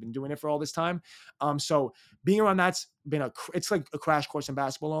because he's been doing it for all this time. So being around that's been it's like a crash course in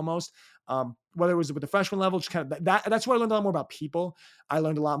basketball almost. Whether it was with the freshman level, just kind of that's where I learned a lot more about people. I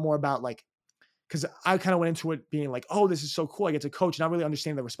learned a lot more about like, because I kind of went into it being like, oh, this is so cool. I get to coach, not really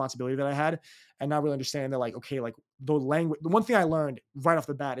understanding the responsibility that I had and not really understanding that, like, okay, like the language, the one thing I learned right off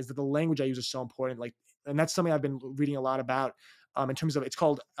the bat is that the language I use is so important. Like, and that's something I've been reading a lot about in terms of, it's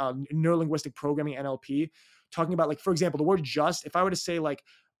called neurolinguistic programming, NLP, talking about, like, for example, the word just, if I were to say like,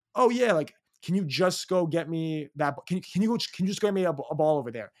 oh yeah, like, can you just go get me that? Can you just get me a ball over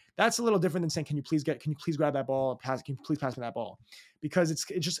there? That's a little different than saying, can you please grab that ball? Can you please pass me that ball? Because it's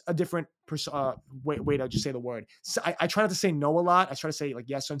just a different way to just say the word. So I try not to say no a lot. I try to say like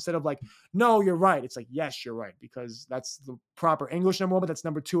yes. So instead of like, no, you're right, it's like, yes, you're right, because that's the proper English, number one, but that's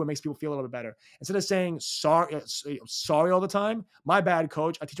number two. It makes people feel a little bit better. Instead of saying sorry all the time, my bad,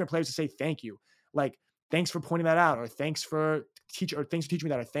 coach, I teach my players to say thank you. Like, thanks for pointing that out, or thanks for teaching me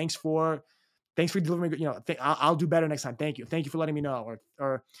that, or thanks for delivering, I'll do better next time. Thank you for letting me know,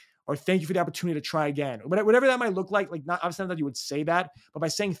 or thank you for the opportunity to try again. Whatever that might look like. Like, not obviously that you would say that, but by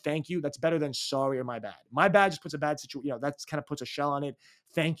saying thank you, that's better than sorry or my bad. My bad just puts a bad situation, that's kind of puts a shell on it.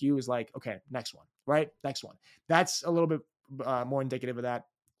 Thank you is like, okay, next one, right? Next one. That's a little bit more indicative of that.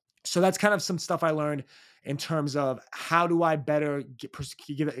 So that's kind of some stuff I learned in terms of how do I better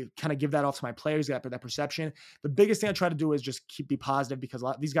give that off to my players, get that perception. The biggest thing I try to do is just be positive, because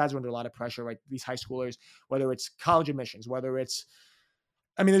these guys are under a lot of pressure, right? These high schoolers, whether it's college admissions, whether it's,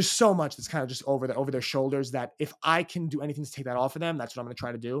 I mean, there's so much that's kind of just over their shoulders, that if I can do anything to take that off of them, that's what I'm going to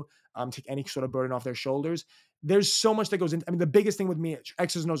try to do. Take any sort of burden off their shoulders. There's so much that goes in. I mean, the biggest thing with me,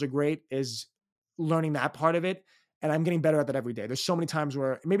 X's and O's are great, is learning that part of it. And I'm getting better at that every day. There's so many times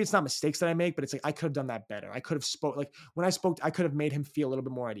where maybe it's not mistakes that I make, but it's like, I could have done that better. I could have when I spoke, I could have made him feel a little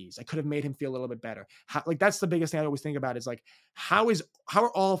bit more at ease. I could have made him feel a little bit better. That's the biggest thing I always think about, is like, how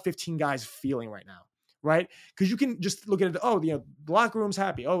are all 15 guys feeling right now? Right? Because you can just look at it. Oh, the locker room's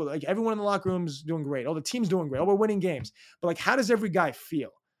happy. Oh, like everyone in the locker room's doing great. Oh, the team's doing great. Oh, we're winning games. But like, how does every guy feel?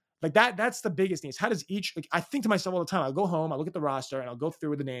 Like that's the biggest thing. Is how does each, like, I think to myself all the time, I'll go home, I'll look at the roster, and I'll go through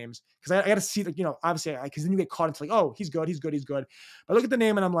with the names, because I got to see, like, obviously, because then you get caught into like, oh, he's good. But I look at the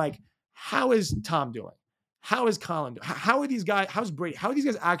name and I'm like, how is Tom doing? How is Colin doing? How are these guys? How's Brady? How are these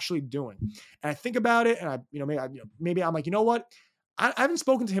guys actually doing? And I think about it, and I, maybe I'm like, you know what? I haven't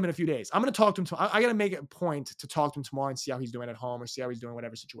spoken to him in a few days. I'm going to talk to him tomorrow. I got to make it a point to talk to him tomorrow and see how he's doing at home, or see how he's doing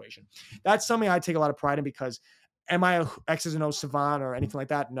whatever situation. That's something I take a lot of pride in, because am I a X's and O's savant or anything like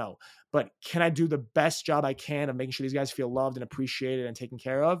that? No. But can I do the best job I can of making sure these guys feel loved and appreciated and taken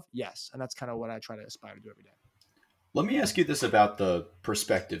care of? Yes. And that's kind of what I try to aspire to do every day. Let me ask you this about the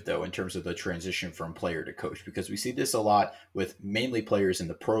perspective, though, in terms of the transition from player to coach, because we see this a lot with mainly players in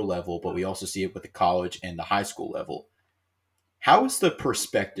the pro level, but we also see it with the college and the high school level. How has the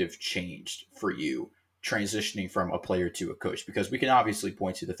perspective changed for you transitioning from a player to a coach? Because we can obviously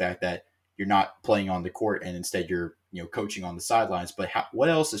point to the fact that you're not playing on the court and instead you're, coaching on the sidelines. But what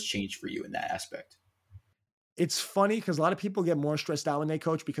else has changed for you in that aspect? It's funny because a lot of people get more stressed out when they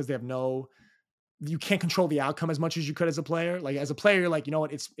coach because they have you can't control the outcome as much as you could as a player. Like as a player, you're like, you know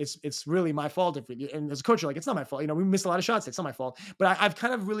what, it's really my fault. And as a coach, you're like, it's not my fault. We missed a lot of shots. It's not my fault. But I've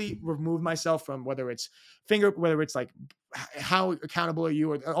kind of really removed myself from whether it's like how accountable are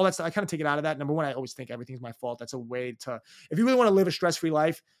you or all that stuff. I kind of take it out of that. Number one, I always think everything's my fault. That's a way to, if you really want to live a stress-free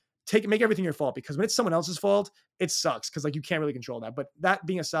life, make everything your fault, because when it's someone else's fault, it sucks because like you can't really control that. But that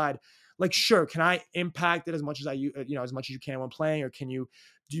being aside, like, sure, can I impact it as much as as much as you can when playing, or can you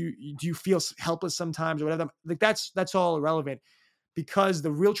do you feel helpless sometimes or whatever? Like that's all irrelevant, because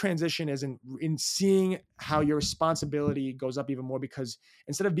the real transition is in seeing how your responsibility goes up even more, because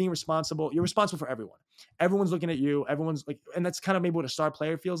instead of being responsible, you're responsible for everyone. Everyone's looking at you. Everyone's like, and that's kind of maybe what a star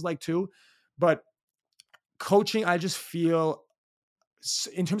player feels like too. But coaching, I just feel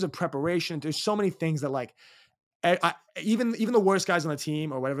in terms of preparation, there's so many things that like, even the worst guys on the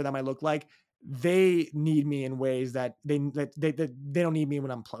team or whatever that might look like, they need me in ways that they don't need me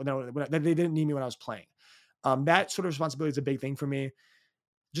when I'm playing. They didn't need me when I was playing. That sort of responsibility is a big thing for me.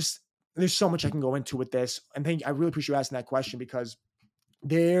 Just there's so much I can go into with this, and I really appreciate you asking that question, because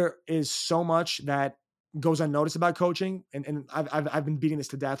there is so much that goes unnoticed about coaching, and I've been beating this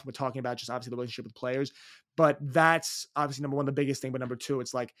to death. We're talking about just obviously the relationship with players, but that's obviously number one, the biggest thing. But number two,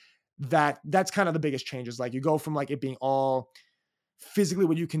 it's like that's kind of the biggest changes. Like you go from like it being all physically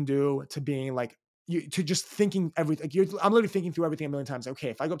what you can do to being like to just thinking everything. Like I'm literally thinking through everything a million times. Okay,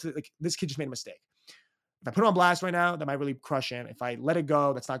 if I go up to like this kid just made a mistake. If I put him on blast right now, that might really crush him. If I let it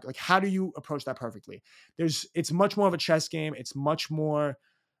go, that's not like, how do you approach that perfectly? It's much more of a chess game. It's much more,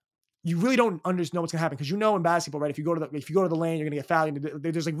 you really don't understand what's gonna happen, because in basketball, right? If you go to the lane, you're gonna get fouled.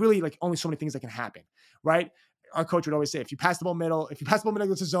 There's like really like only so many things that can happen, right? Our coach would always say, if you pass the ball middle,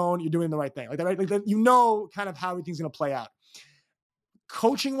 against a zone, you're doing the right thing. Like that, right? Like that, kind of how everything's gonna play out.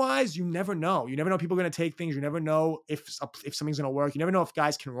 Coaching wise, you never know. You never know people are going to take things. You never know if something's going to work. You never know if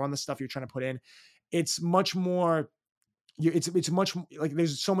guys can run the stuff you're trying to put in. It's much more. It's much like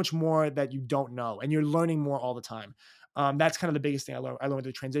there's so much more that you don't know, and you're learning more all the time. That's kind of the biggest thing I learned with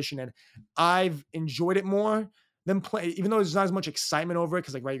the transition, and I've enjoyed it more than play. Even though there's not as much excitement over it,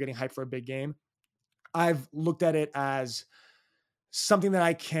 because like, right, you're getting hyped for a big game. I've looked at it as something that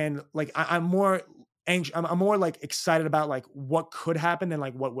I can like. I'm more anxious. I'm more like excited about like what could happen than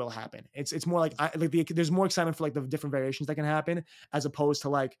like what will happen. It's more like there's more excitement for like the different variations that can happen, as opposed to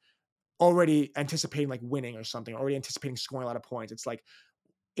like already anticipating like winning or something, already anticipating scoring a lot of points. It's like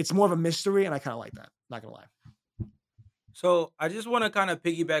it's more of a mystery, and I kind of like that. Not gonna lie. So I just want to kind of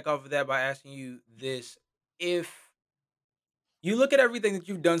piggyback off of that by asking you this: if you look at everything that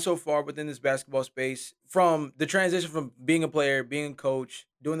you've done so far within this basketball space, from the transition from being a player, being a coach,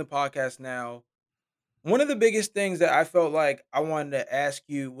 doing the podcast now, one of the biggest things that I felt like I wanted to ask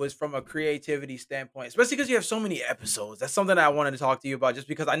you was from a creativity standpoint, especially because you have so many episodes. That's something that I wanted to talk to you about, just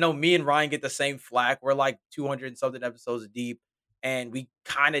because I know me and Ryan get the same flack. We're like 200 and something episodes deep, and we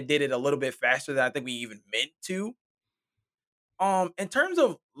kind of did it a little bit faster than I think we even meant to. In terms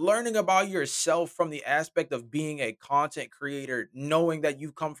of learning about yourself from the aspect of being a content creator, knowing that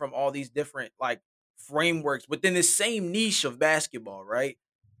you come from all these different like frameworks within the same niche of basketball, right?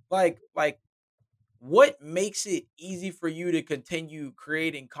 Like what makes it easy for you to continue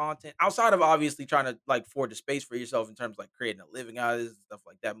creating content outside of obviously trying to like forge a space for yourself in terms of like creating a living out of this and stuff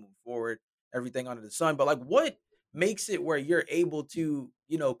like that moving forward, everything under the sun. But like what makes it where you're able to,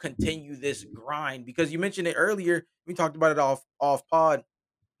 continue this grind? Because you mentioned it earlier, we talked about it off pod,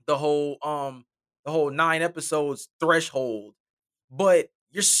 the whole 9 episodes threshold, but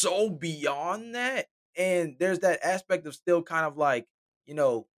you're so beyond that, and there's that aspect of still kind of like, you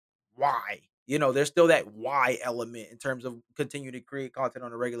know, why? There's still that why element in terms of continue to create content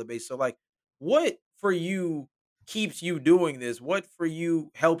on a regular basis. So like what for you keeps you doing this? What for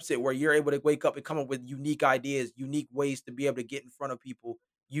you helps it where you're able to wake up and come up with unique ideas, unique ways to be able to get in front of people,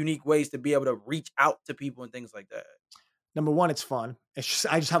 unique ways to be able to reach out to people and things like that? Number one, it's fun. I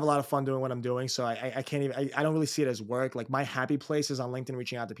just have a lot of fun doing what I'm doing. So I can't even, I don't really see it as work. Like my happy place is on LinkedIn,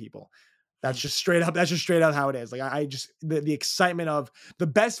 reaching out to people. That's just straight up. That's just straight out how it is. Like I just the excitement of the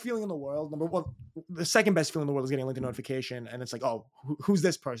best feeling in the world. Number one, the second best feeling in the world is getting a LinkedIn notification, and it's like, oh, who's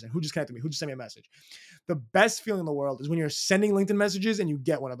this person? Who just connected me? Who just sent me a message? The best feeling in the world is when you're sending LinkedIn messages and you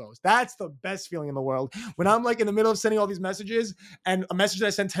get one of those. That's the best feeling in the world. When I'm like in the middle of sending all these messages, and a message that I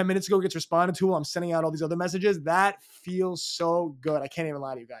sent 10 minutes ago gets responded to while I'm sending out all these other messages, that feels so good. I can't even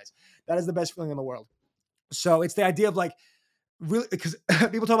lie to you guys. That is the best feeling in the world. So it's the idea of like, really, because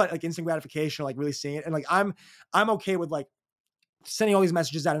people talk about like instant gratification, or like really seeing it, and like I'm okay with like sending all these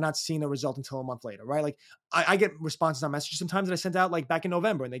messages out and not seeing the result until a month later, right? Like I get responses on messages sometimes that I sent out like back in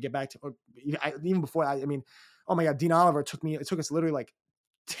November, and they get back to, or even before. I mean, oh my God, Dean Oliver it took us literally like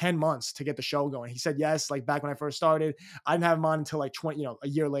 10 months to get the show going. He said yes, like back when I first started. I didn't have him on until like 20, a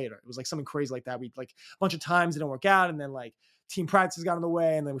year later. It was like something crazy like that. We like a bunch of times it didn't work out, and then like team practices got in the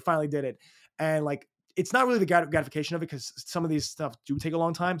way, and then we finally did it. And like it's not really the gratification of it, because some of these stuff do take a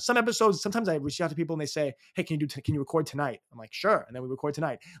long time. Some episodes, sometimes I reach out to people and they say, hey, can you record tonight? I'm like, sure. And then we record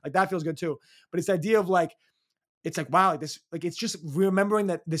tonight. Like that feels good too. But it's the idea of like, it's like, wow, like this, like, it's just remembering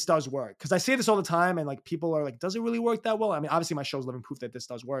that this does work. Cause I say this all the time and like, people are like, does it really work that well? I mean, obviously my show's living proof that this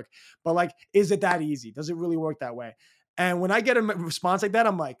does work, but like, is it that easy? Does it really work that way? And when I get a response like that,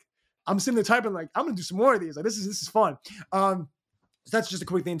 I'm like, I'm sitting there typing like, I'm going to do some more of these. Like, this is fun. So that's just a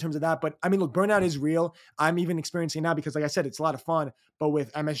quick thing in terms of that. But I mean, look, burnout is real. I'm even experiencing it now because, like I said, it's a lot of fun. But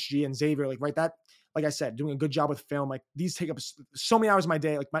with MSG and Xavier, like, right, that, like I said, doing a good job with film, like these take up so many hours of my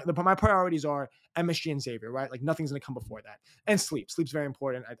day. Like my priorities are MSG and Xavier, right? Like nothing's going to come before that. And sleep. Sleep's very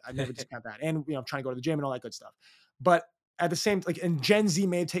important. I never discount that. And, I'm trying to go to the gym and all that good stuff. But at the same, like, and Gen Z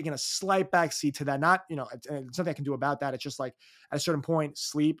may have taken a slight backseat to that. Not, it's nothing I can do about that. It's just like at a certain point,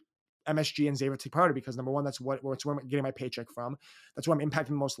 sleep, MSG and Xavier take priority because number one, that's where I'm getting my paycheck from. That's where I'm impacting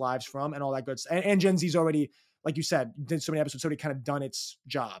the most lives from and all that good stuff. And Gen Z's already, like you said, did so many episodes, already kind of done its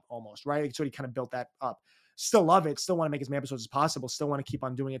job almost, right? It's already kind of built that up. Still love it. Still want to make as many episodes as possible. Still want to keep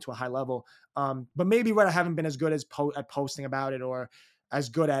on doing it to a high level. But maybe I haven't been as good as at posting about it, or as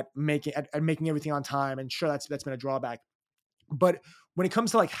good at making everything on time. And sure, that's been a drawback. But when it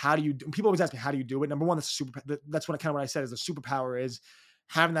comes to like, how do you do, people always ask me, how do you do it? Number one, that's what I said is the superpower is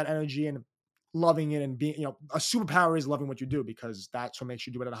having that energy and loving it, and being, a superpower is loving what you do, because that's what makes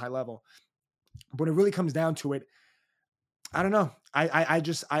you do it at a high level. But when it really comes down to it, I don't know. I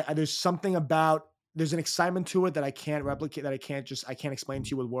there's something about, there's an excitement to it that I can't replicate, that I can't explain to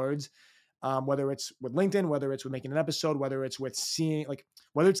you with words. Whether it's with LinkedIn, whether it's with making an episode, whether it's with seeing, like,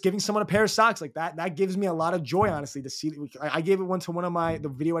 whether it's giving someone a pair of socks, like that gives me a lot of joy, honestly, to see. I gave it one to one of the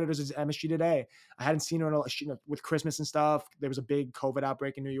video editors at MSG today. I hadn't seen her with Christmas and stuff. There was a big COVID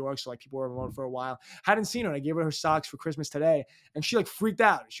outbreak in New York, so like people were remote for a while. Hadn't seen her, and I gave her socks for Christmas today, and she like freaked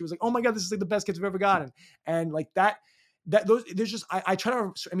out. She was like, "Oh my God, this is like the best gifts I've ever gotten," and like that. There's just, I try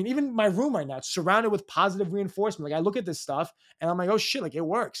to, I mean, even my room right now, it's surrounded with positive reinforcement. Like I look at this stuff and I'm like, oh shit, like it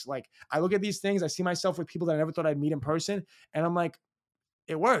works. Like I look at these things, I see myself with people that I never thought I'd meet in person, and I'm like,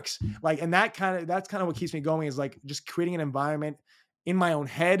 it works. Like, and that's kind of what keeps me going, is like just creating an environment in my own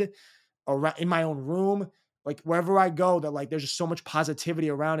head, or in my own room, like wherever I go, that like there's just so much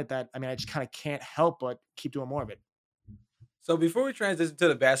positivity around it that, I mean, I just kind of can't help but keep doing more of it. So before we transition to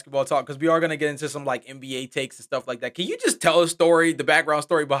the basketball talk, because we are going to get into some like NBA takes and stuff like that, can you just tell the background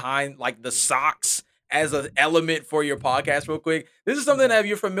story behind like the socks as an element for your podcast real quick? This is something that, if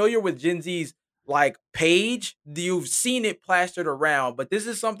you're familiar with Gen Z's like page, you've seen it plastered around, but this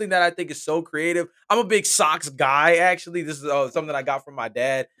is something that I think is so creative. I'm a big socks guy, actually. This is something I got from my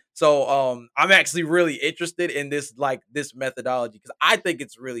dad. So I'm actually really interested in this methodology, because I think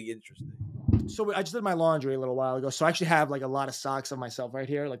it's really interesting. So I just did my laundry a little while ago. So I actually have like a lot of socks of myself right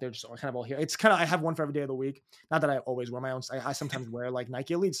here. Like they're just kind of all here. It's kind of, I have one for every day of the week. Not that I always wear my own. I sometimes wear like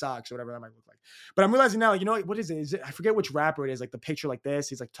Nike Elite socks or whatever that might look like. But I'm realizing now, what is it? I forget which rapper it is. Like the picture like this.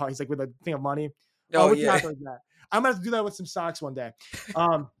 He's like with a thing of money. Oh which yeah. rapper is that? I'm gonna have to do that with some socks one day.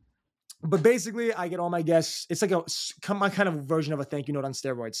 But basically, I get all my guests. It's like my kind of version of a thank you note on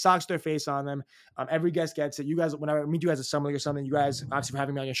steroids. Socks, their face on them. Every guest gets it. You guys, when I meet you guys at Summer League or something, you guys, obviously for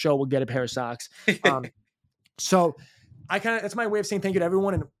having me on your show, will get a pair of socks. So that's my way of saying thank you to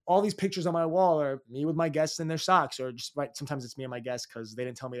everyone. And all these pictures on my wall are me with my guests in their socks, or just sometimes it's me and my guests because they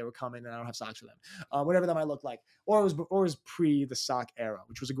didn't tell me they were coming and I don't have socks for them. Whatever that might look like. Or it was pre the sock era,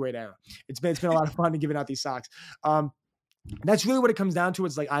 which was a great era. It's been a lot of fun to giving out these socks. That's really what it comes down to.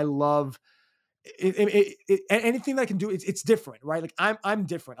 It's like, I love anything that I can do. It's different, right? Like I'm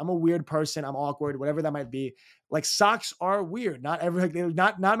different. I'm a weird person. I'm awkward, whatever that might be. Like socks are weird.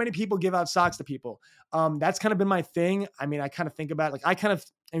 Not many people give out socks to people. That's kind of been my thing. I mean, I kind of think about it, like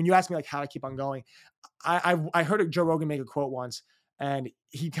and you asked me like how to keep on going. I heard Joe Rogan make a quote once, and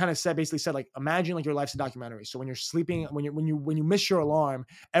he kind of basically said, like, imagine like your life's a documentary. So when you're sleeping, when you miss your alarm,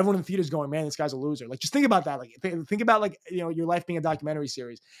 everyone in the theater is going, man, this guy's a loser. Like, just think about that. Like, think about like, your life being a documentary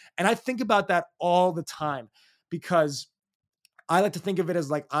series. And I think about that all the time, because I like to think of it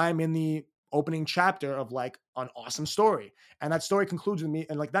as like I'm in the opening chapter of like an awesome story. And that story concludes with me.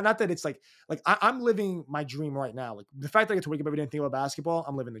 And like that, not that it's like I'm living my dream right now. Like the fact that I get to wake up every day and think about basketball,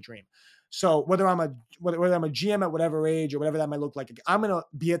 I'm living the dream. So whether I'm a GM at whatever age or whatever that might look like, I'm gonna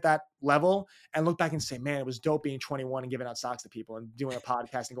be at that level and look back and say, man, it was dope being 21 and giving out socks to people and doing a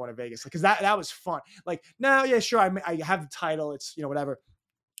podcast and going to Vegas. Because that was fun. Like now, yeah, sure, I have the title. It's whatever.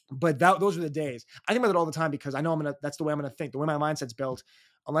 But those are the days. I think about it all the time because I know that's the way I'm gonna think. The way my mindset's built,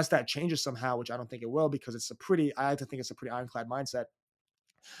 unless that changes somehow, which I don't think it will, because I like to think it's a pretty ironclad mindset.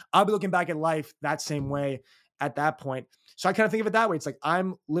 I'll be looking back at life that same way at that point. So I kind of think of it that way. It's like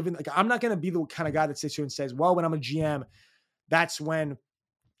I'm living, like I'm not going to be the kind of guy that sits here and says, well, when I'm a GM, that's when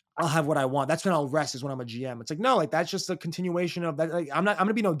I'll have what I want. That's when I'll rest, is when I'm a GM. It's like, no, like that's just a continuation of that. Like, I'm going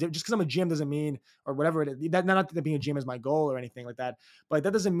to be just because I'm a GM doesn't mean, or whatever it is, not that being a GM is my goal or anything like that, but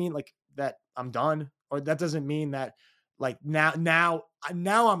that doesn't mean like that I'm done, or that doesn't mean that like now the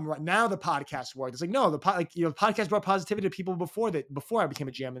podcast worked. It's like, no, the podcast brought positivity to people before I became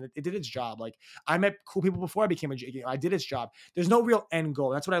a GM, and it did its job. Like I met cool people before I became a GM. I did its job. There's no real end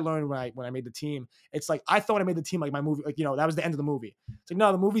goal. That's what I learned when I made the team. It's like, I thought when I made the team, like my movie, like, that was the end of the movie. It's like,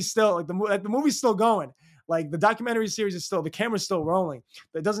 no, the movie's still like the movie's still going. Like the documentary series is still, the camera's still rolling.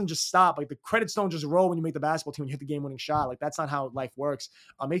 It doesn't just stop. Like the credits don't just roll when you make the basketball team and you hit the game winning shot. Like that's not how life works.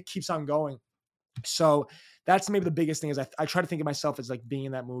 It keeps on going. So that's maybe the biggest thing, is I try to think of myself as like being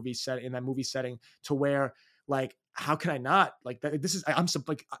in that movie setting, to where like, how can I not like that?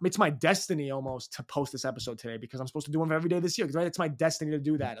 It's my destiny almost to post this episode today, because I'm supposed to do one every day this year. Right? It's my destiny to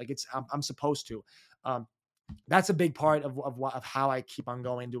do that. Like I'm supposed to. That's a big part of how I keep on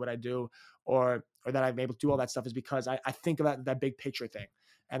going, do what I do, or that I'm able to do all that stuff, is because I think about that big picture thing,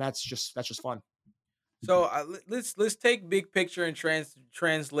 and that's just fun. So let's take big picture and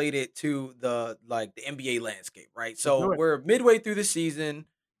translate it to the NBA landscape, right? So we're midway through the season,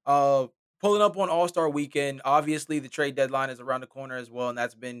 pulling up on All-Star weekend. Obviously, the trade deadline is around the corner as well, and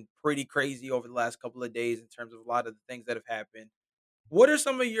that's been pretty crazy over the last couple of days in terms of a lot of the things that have happened. What are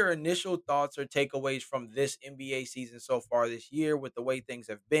some of your initial thoughts or takeaways from this NBA season so far this year, with the way things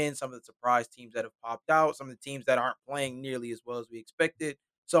have been, some of the surprise teams that have popped out, some of the teams that aren't playing nearly as well as we expected,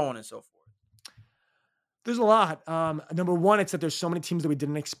 so on and so forth? There's a lot. Number one, it's that there's so many teams that we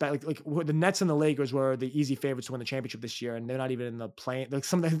didn't expect. Like the Nets and the Lakers were the easy favorites to win the championship this year, and they're not even in the play. Like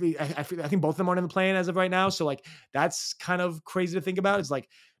I think both of them aren't in the play-in as of right now. So like that's kind of crazy to think about. It's like,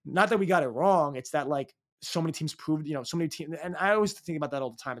 not that we got it wrong. It's that like so many teams proved, so many teams. And I always think about that all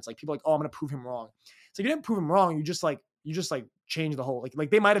the time. It's like people are like, oh, I'm going to prove him wrong. It's like, you didn't prove him wrong. You just change the whole, like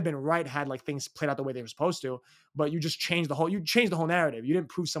they might have been right had like things played out the way they were supposed to, but you changed the whole narrative. You didn't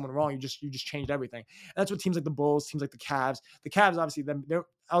prove someone wrong. You just changed everything. And that's what teams like the Bulls, teams like the Cavs obviously, they're,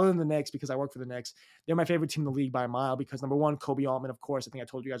 other than the Knicks, because I work for the Knicks, they're my favorite team in the league by a mile, because number one, Kobe Altman, of course, I think I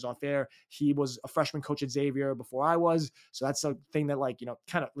told you guys off air, he was a freshman coach at Xavier before I was. So that's a thing that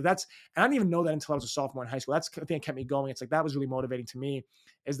kind of that's, and I didn't even know that until I was a sophomore in high school. That's the thing that kept me going. It's like, that was really motivating to me,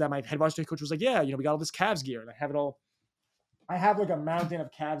 is that my head varsity coach was like, yeah, we got all this Cavs gear, and I have it all. I have like a mountain of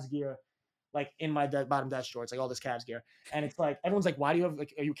Cavs gear, like in my bottom desk drawer. It's like all this Cavs gear. And it's like, everyone's like, why do you have,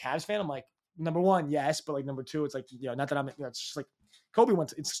 like, are you a Cavs fan? I'm like, number one, yes. But like, number two, it's like, not that I'm, it's just like Kobe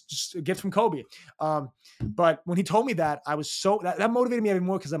it's just a gift from Kobe. But when he told me that, I was that motivated me even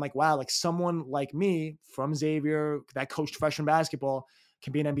more, because I'm like, wow, like someone like me from Xavier that coached freshman basketball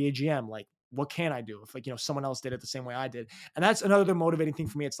can be an NBA GM. Like, what can I do if someone else did it the same way I did? And that's another motivating thing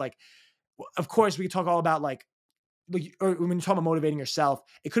for me. It's like, of course, we could talk all about or when you talk about motivating yourself,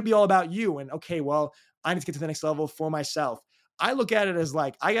 it could be all about you. And okay, well, I need to get to the next level for myself. I look at it as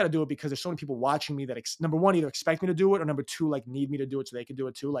like, I got to do it because there's so many people watching me that number one, either expect me to do it, or number two, like need me to do it so they can do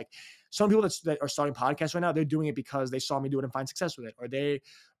it too. Like some people that are starting podcasts right now, they're doing it because they saw me do it and find success with it,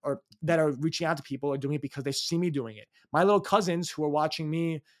 or that are reaching out to people are doing it because they see me doing it. My little cousins who are watching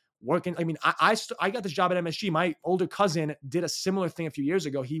me working. I mean, I got this job at MSG. My older cousin did a similar thing a few years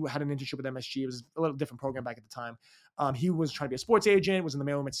ago. He had an internship with MSG. It was a little different program back at the time. He was trying to be a sports agent, was in the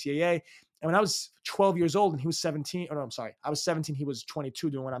mailroom at CAA. And when I was 12 years old and he was 17, I was 17, he was 22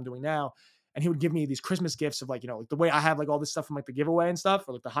 doing what I'm doing now. And he would give me these Christmas gifts of like the way I have like all this stuff from like the giveaway and stuff,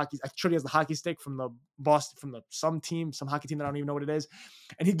 or like the hockey. I showed he has the hockey stick from the Boston, from some hockey team that I don't even know what it is.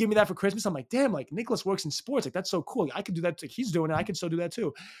 And he'd give me that for Christmas. I'm like, damn, like Nicholas works in sports. Like, that's so cool. Like, I could do that. Like, he's doing it. I could still do that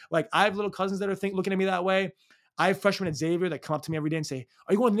too. Like, I have little cousins that are looking at me that way. I have freshmen at Xavier that come up to me every day and say,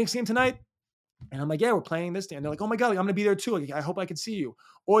 are you going to the Knicks game tonight? And I'm like, yeah, we're playing this day. And they're like, oh my God, like, I'm going to be there too. Like, I hope I can see you.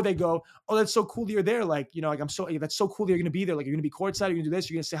 Or they go, oh, that's so cool that you're there. Like, that's so cool that you're going to be there. Like, you're going to be courtside. You're going to do this.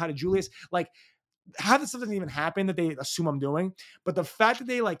 You're going to say hi to Julius. Like, half the stuff doesn't even happen that they assume I'm doing. But the fact that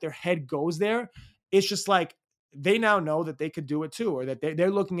they their head goes there, it's just like, they now know that they could do it too, or that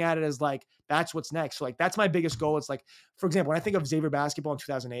they're looking at it as like, that's what's next. So like, that's my biggest goal. It's like, for example, when I think of Xavier basketball in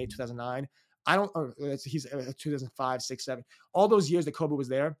 2008, 2009, I don't, or he's 2005, 6, 7, all those years that Kobe was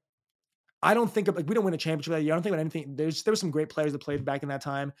there. I don't think of, like, we don't win a championship that year. I don't think about anything. There were some great players that played back in that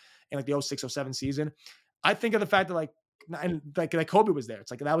time in like the 06, 07 season. I think of the fact that like Kobe was there. It's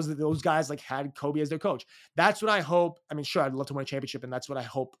like those guys like had Kobe as their coach. That's what I hope. I mean, sure, I'd love to win a championship, and that's what I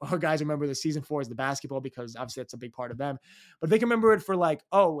hope our guys remember the season for, is the basketball, because obviously that's a big part of them. But they can remember it for like,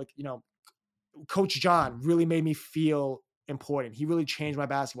 oh, like, Coach John really made me feel important. He really changed my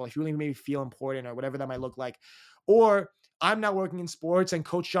basketball. He really made me feel important, or whatever that might look like. Or I'm now working in sports and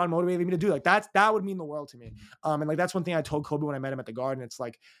Coach John motivated me to do, like, that would mean the world to me. And like, that's one thing I told Kobe when I met him at the Garden. It's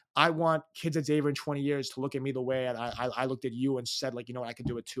like, I want kids at Xavier in 20 years to look at me the way I looked at you and said, like, I can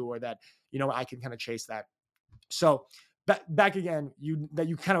do it too, or that, I can kind of chase that. So back again, you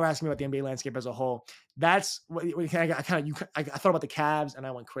kind of asked me about the NBA landscape as a whole. That's what I thought about the Cavs, and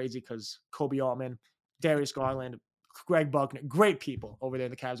I went crazy because Kobe Altman, Darius Garland, Greg Buckner, great people over there in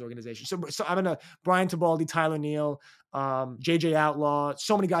the Cavs organization. So I'm gonna Brian Tibaldi, Tyler Neal, JJ Outlaw,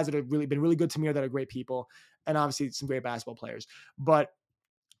 so many guys that have really been really good to me, or that are great people, and obviously some great basketball players. But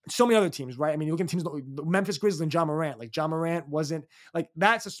so many other teams, right? I mean, you look at teams, the Memphis Grizzlies and John Morant. Like, John Morant wasn't like,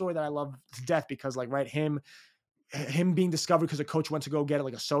 that's a story that I love to death, because like, right, him being discovered because a coach went to go get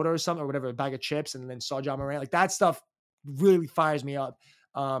like a soda or something, or whatever, a bag of chips, and then saw John Morant. Like, that stuff really fires me up.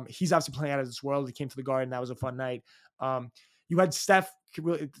 He's obviously playing out of this world. He came to the Garden. That was a fun night. You had Steph,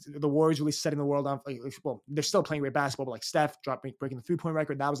 the Warriors really setting the world on. Well, they're still playing great basketball, but like Steph breaking the 3-point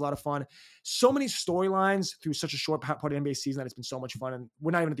record. That was a lot of fun. So many storylines through such a short part of the NBA season that it's been so much fun. And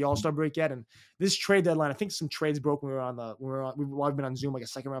we're not even at the All-Star break yet. And this trade deadline, I think some trades broke when we've been on Zoom, like a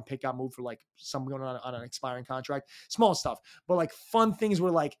second round pick got moved for like some going on an expiring contract, small stuff, but like fun things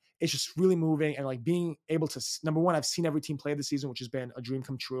where like, it's just really moving, and like being able to, number one, I've seen every team play this season, which has been a dream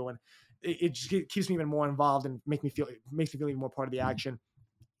come true. And it just keeps me even more involved and makes me feel even more part of the action.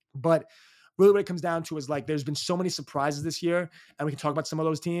 But really what it comes down to is like, there's been so many surprises this year, and we can talk about some of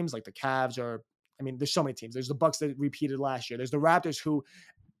those teams, like the Cavs, or, I mean, there's so many teams. There's the Bucks that repeated last year. There's the Raptors, who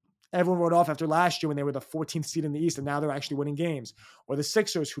everyone wrote off after last year when they were the 14th seed in the East, and now they're actually winning games. Or the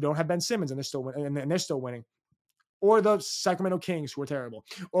Sixers, who don't have Ben Simmons, and they're still winning. Or the Sacramento Kings, who are terrible,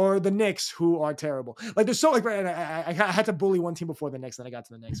 or the Knicks, who are terrible. Like, there's so, like, I had to bully one team before the Knicks, then I got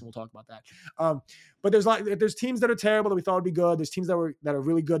to the Knicks, and we'll talk about that. But there's teams that are terrible that we thought would be good. There's teams that are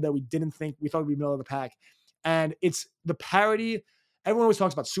really good that we thought would be middle of the pack, and it's the parity. Everyone always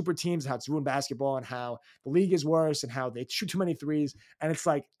talks about super teams, how it's ruined basketball, and how the league is worse, and how they shoot too many threes, and it's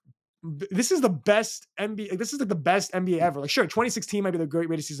like, this is the best NBA. This is like the best NBA ever. Like, sure, 2016 might be the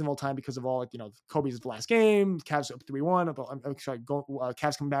greatest season of all time because of all, like, Kobe's last game, Cavs up 3-1. I'm sorry,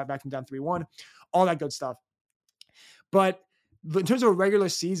 Cavs coming back from down 3-1, all that good stuff. But in terms of a regular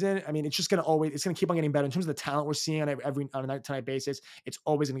season, I mean, it's going to keep on getting better. In terms of the talent we're seeing on a night-to-night basis, it's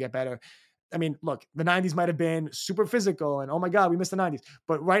always going to get better. I mean, look, the 90s might have been super physical, and oh my God, we missed the 90s.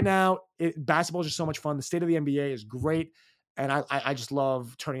 But right now, basketball is just so much fun. The state of the NBA is great. And I just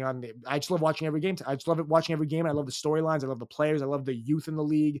love I just love watching every game. I just love watching every game. I love the storylines. I love the players. I love the youth in the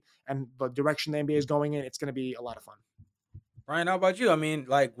league and the direction the NBA is going in. It's going to be a lot of fun. Ryan, how about you? I mean,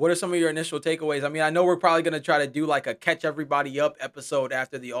 like, what are some of your initial takeaways? I mean, I know we're probably going to try to do like a catch everybody up episode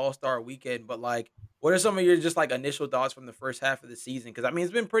after the All-Star weekend, but like, what are some of your just like initial thoughts from the first half of the season? Because I mean,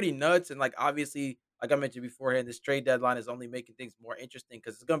 it's been pretty nuts. And like, obviously, like I mentioned beforehand, this trade deadline is only making things more interesting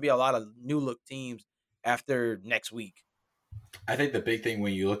because it's going to be a lot of new look teams after next week. I think the big thing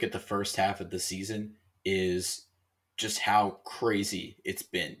when you look at the first half of the season is just how crazy it's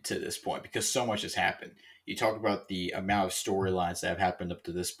been to this point, because so much has happened. You talk about the amount of storylines that have happened up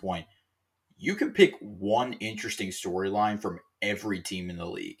to this point. You can pick one interesting storyline from every team in the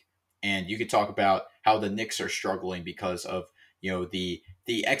league. And you could talk about how the Knicks are struggling because of, the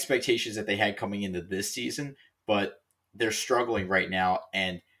expectations that they had coming into this season, but they're struggling right now.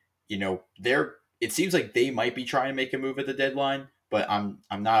 And, it seems like they might be trying to make a move at the deadline, but I'm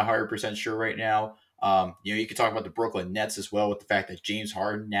not 100% sure right now. You could talk about the Brooklyn Nets as well, with the fact that James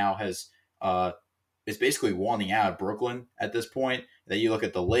Harden now is basically wanting out of Brooklyn at this point. Then you look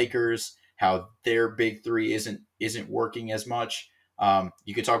at the Lakers, how their big three isn't working as much.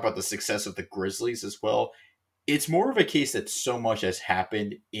 You could talk about the success of the Grizzlies as well. It's more of a case that so much has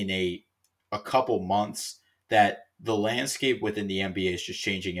happened in a couple months that the landscape within the NBA is just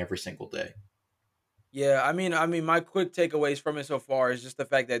changing every single day. Yeah, I mean, my quick takeaways from it so far is just the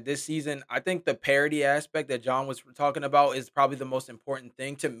fact that this season, I think the parity aspect that John was talking about is probably the most important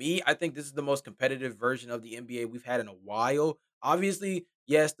thing to me. I think this is the most competitive version of the NBA we've had in a while. Obviously,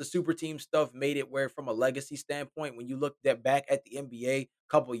 yes, the super team stuff made it where from a legacy standpoint, when you look back at the NBA a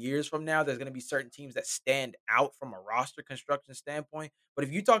couple years from now, there's going to be certain teams that stand out from a roster construction standpoint. But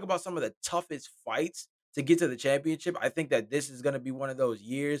if you talk about some of the toughest fights to get to the championship, I think that this is going to be one of those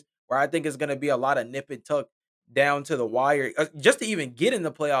years where I think it's going to be a lot of nip and tuck down to the wire just to even get in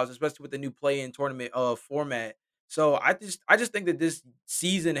the playoffs, especially with the new play-in tournament format. So I just think that this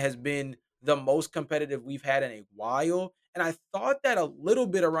season has been the most competitive we've had in a while. And I thought that a little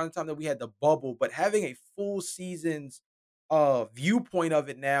bit around the time that we had the bubble, but having a full season's viewpoint of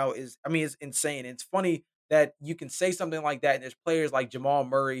it now is, I mean, it's insane. It's funny that you can say something like that, and there's players like Jamal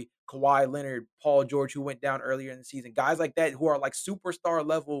Murray, Kawhi Leonard, Paul George, who went down earlier in the season, guys like that who are like superstar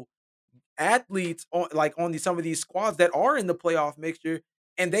level athletes on like on some of these squads that are in the playoff mixture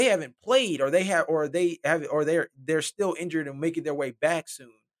and they haven't played or they're still injured and making their way back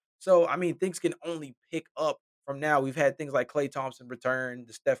soon. So I mean things can only pick up from now. We've had things like Klay Thompson return,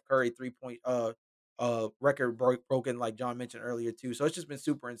 the Steph Curry 3-point record broken like John mentioned earlier too. So it's just been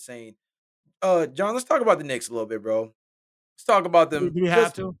super insane. John, let's talk about the Knicks a little bit, bro. Let's talk about them Do we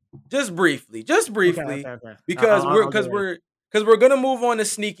have to? just Okay, briefly, okay, okay. because I'll get ready. we're gonna move on to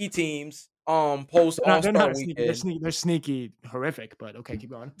sneaky teams. Post All They're Star not sneaky. weekend. They're sneaky, horrific. But okay,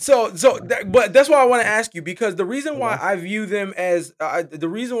 keep going. But that's why I want to ask you because the reason why Okay. I view them as the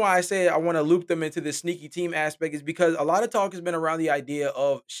reason why I say I want to loop them into the sneaky team aspect is because a lot of talk has been around the idea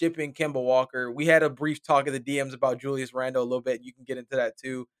of shipping Kemba Walker. We had a brief talk of the DMs about Julius Randle a little bit. You can get into that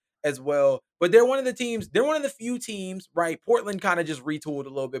too as well. But they're one of the teams. They're one of the few teams, right? Portland kind of just retooled a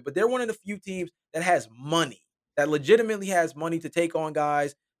little bit, but they're one of the few teams that has money that legitimately has money to take on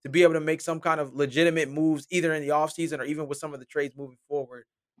guys to be able to make some kind of legitimate moves either in the offseason or even with some of the trades moving forward.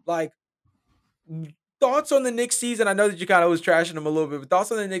 Like, thoughts on the Knicks season? I know that you kind of was trashing them a little bit, but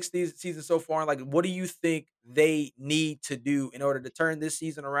thoughts on the Knicks season so far? And like, what do you think they need to do in order to turn this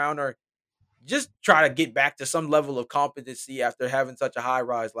season around or just try to get back to some level of competency after having such a high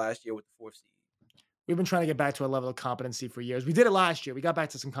rise last year with the fourth seed? We've been trying to get back to a level of competency for years. We did it last year. We got back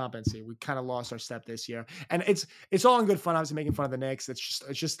to some competency. We kind of lost our step this year, and it's all in good fun. Obviously, making fun of the Knicks. It's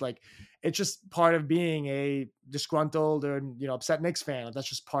just part of being a disgruntled or upset Knicks fan. That's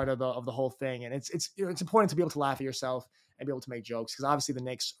just part of the whole thing. And it's important to be able to laugh at yourself and be able to make jokes because obviously the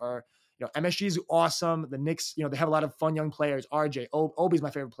Knicks are. MSG is awesome. The Knicks, they have a lot of fun young players. RJ, Obi's my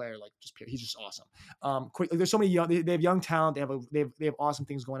favorite player. Like, he's just awesome. There's so many young. They have young talent. They have awesome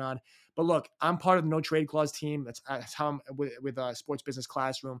things going on. But look, I'm part of the no trade clause team. That's how I'm with Sports Business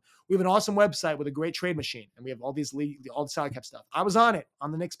Classroom. We have an awesome website with a great trade machine, and we have all the salary cap stuff. I was on it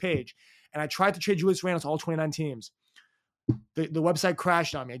on the Knicks page, and I tried to trade Julius Randle to all 29 teams. The website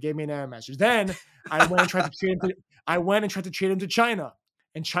crashed on me. It gave me an error message. Then I went and tried to trade him to China.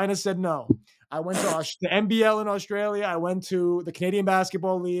 And China said no. I went to the NBL in Australia. I went to the Canadian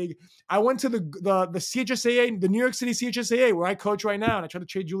Basketball League. I went to the CHSAA, the New York City CHSAA, where I coach right now, and I tried to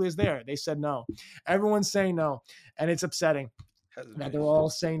trade Julius there. They said no. Everyone's saying no, and it's upsetting that they're all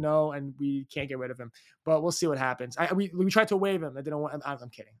saying no, and we can't get rid of him. But we'll see what happens. We tried to waive him. I didn't want. I'm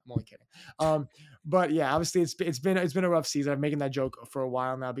kidding. I'm only kidding. But yeah, obviously it's been a rough season. I'm making that joke for a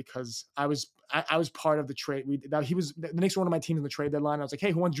while now because I was part of the trade. The Knicks were one of my teams in the trade deadline. I was like,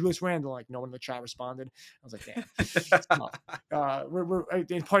 hey, who wants Julius Randle? Like, no one in the chat responded. I was like, damn. It's tough. We're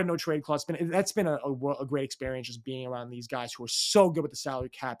part of no trade clause. That's been a great experience just being around these guys who are so good with the salary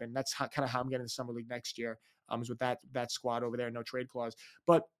cap, and that's kind of how I'm getting the summer league next year. Is with that squad over there, no trade clause.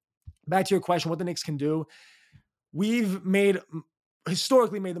 But back to your question, what the Knicks can do. We've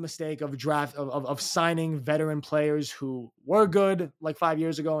historically made the mistake of signing veteran players who were good like 5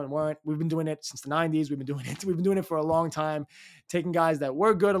 years ago and weren't. We've been doing it since the 90s. We've been doing it for a long time, taking guys that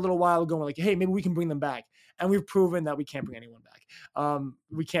were good a little while ago and we're like, hey, maybe we can bring them back. And we've proven that we can't bring anyone back.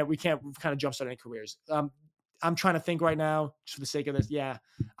 We can't kind of jumpstart any careers. I'm trying to think right now, just for the sake of this. Yeah,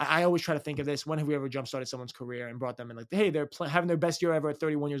 I always try to think of this. When have we ever jump-started someone's career and brought them in like, hey, they're having their best year ever at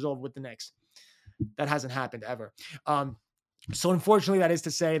 31 years old with the Knicks? That hasn't happened ever. So unfortunately, that is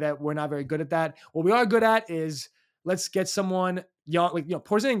to say that we're not very good at that. What we are good at is let's get someone young, like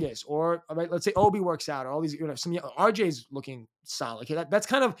Porzingis, or let's say Obi works out, or all these, some RJ's looking solid. Okay, that's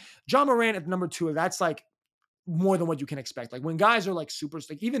kind of John Morant at number 2. That's like more than what you can expect. Like when guys are like super,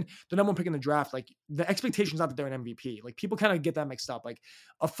 like even the number 1 pick in the draft, like the expectation's not that they're an MVP. Like people kind of get that mixed up. Like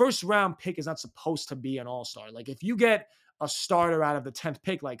a first round pick is not supposed to be an all-star. Like if you get a starter out of the 10th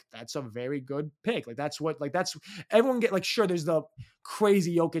pick, like that's a very good pick. Like that's everyone get like, sure, there's the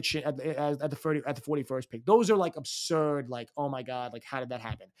crazy Jokic shit at the 41st pick. Those are like absurd. Like, oh my God, like how did that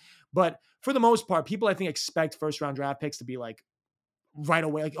happen? But for the most part, people I think expect first round draft picks to be like right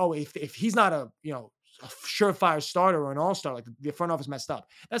away. Like, oh, if he's not a, a surefire starter or an all-star. Like the front office messed up.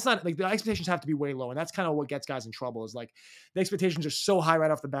 That's not like the expectations have to be way low. And that's kind of what gets guys in trouble is like the expectations are so high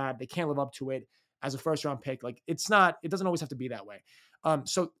right off the bat. They can't live up to it as a first round pick. Like it doesn't always have to be that way.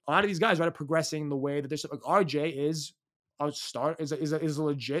 So a lot of these guys are progressing the way that they're like RJ is a is a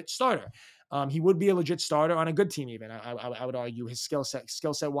legit starter. He would be a legit starter on a good team. Even I would argue his skill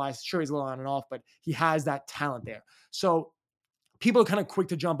set wise, sure he's a little on and off, but he has that talent there. So people are kind of quick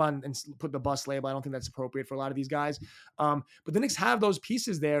to jump on and put the bust label. I don't think that's appropriate for a lot of these guys. But the Knicks have those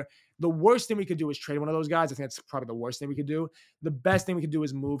pieces there. The worst thing we could do is trade one of those guys. I think that's probably the worst thing we could do. The best thing we could do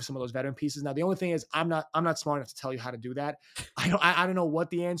is move some of those veteran pieces. Now, the only thing is I'm not smart enough to tell you how to do that. I don't know what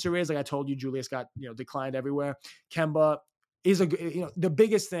the answer is. Like I told you, Julius got, declined everywhere. Kemba is the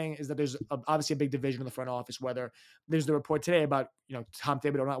biggest thing is that there's obviously a big division in the front office, whether there's the report today about, Tom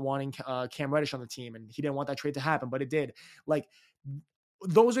Thibodeau not wanting Cam Reddish on the team, and he didn't want that trade to happen, but it did. Like,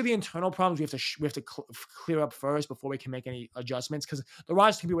 those are the internal problems we have to clear up first before we can make any adjustments, because the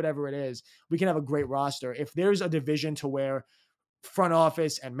roster can be whatever it is. We can have a great roster. If there's a division to where front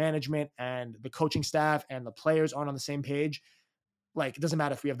office and management and the coaching staff and the players aren't on the same page, like it doesn't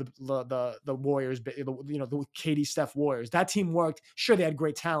matter if we have the Warriors, the KD Steph Warriors. That team worked. Sure, they had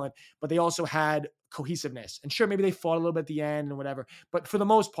great talent, but they also had cohesiveness. And sure, maybe they fought a little bit at the end and whatever. But for the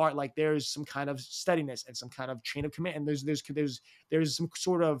most part, like there's some kind of steadiness and some kind of chain of command. And there's some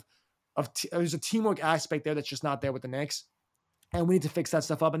sort of there's a teamwork aspect there that's just not there with the Knicks. And we need to fix that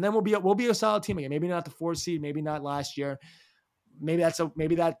stuff up. And then we'll be a solid team again. Maybe not the 4 seed, maybe not last year. Maybe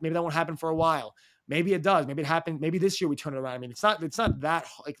that won't happen for a while. Maybe it does. Maybe it happened. Maybe this year we turn it around. I mean, it's not that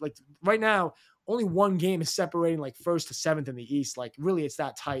like right now, only one game is separating like 1st to 7th in the East. Like really it's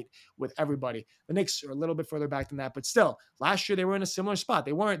that tight with everybody. The Knicks are a little bit further back than that, but still last year they were in a similar spot.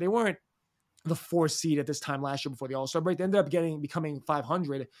 They weren't the 4 seed at this time last year before the All-Star break. They ended up becoming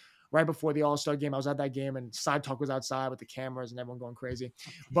 500 right before the All-Star game. I was at that game and Side Talk was outside with the cameras and everyone going crazy.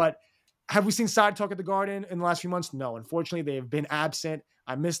 But have we seen Side Talk at the Garden in the last few months? No. Unfortunately, they've been absent.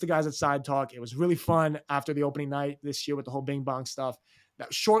 I missed the guys at Side Talk. It was really fun after the opening night this year with the whole bing bong stuff. That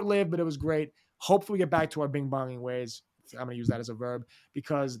was short-lived, but it was great. Hopefully we get back to our bing bonging ways. I'm going to use that as a verb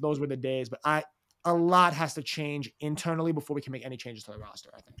because those were the days. But a lot has to change internally before we can make any changes to the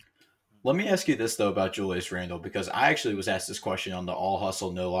roster, I think. Let me ask you this, though, about Julius Randle, because I actually was asked this question on the All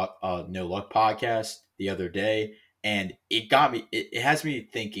Hustle, No Luck podcast the other day. And it has me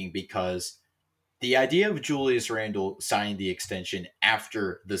thinking, because the idea of Julius Randle signing the extension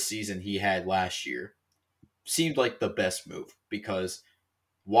after the season he had last year seemed like the best move, because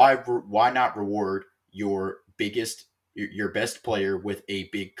why not reward your best player with a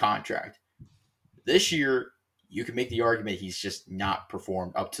big contract? This year, you can make the argument he's just not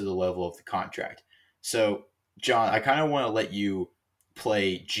performed up to the level of the contract. So, John, I kind of want to let you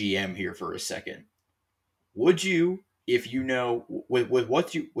play GM here for a second. Would you, if you know with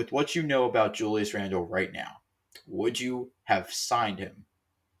what you know about Julius Randle right now, would you have signed him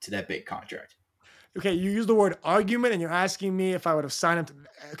to that big contract? Okay, you use the word argument, and you're asking me if I would have signed him.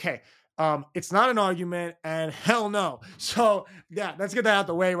 Okay, it's not an argument, and hell no. So yeah, let's get that out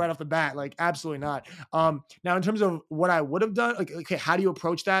the way right off the bat. Like, absolutely not. Now in terms of what I would have done, like, okay, how do you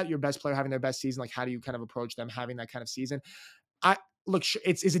approach that? Your best player having their best season, like, how do you kind of approach them having that kind of season?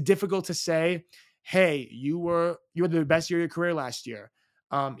 Is it difficult to say, hey, you had the best year of your career last year.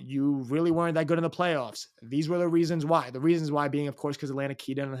 You really weren't that good in the playoffs. These were the reasons why. The reasons why being, of course, because Atlanta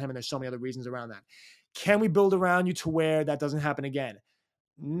keyed in on him, and there's so many other reasons around that. Can we build around you to where that doesn't happen again?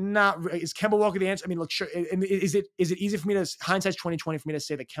 Is Kemba Walker the answer? I mean, look, sure. And is it easy for me to, hindsight's 2020, for me to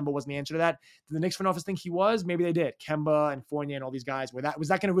say that Kemba wasn't the answer to that? Did the Knicks front office think he was? Maybe they did. Kemba and Fournier and all these guys. Was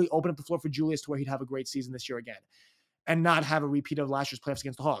that going to really open up the floor for Julius to where he'd have a great season this year again and not have a repeat of last year's playoffs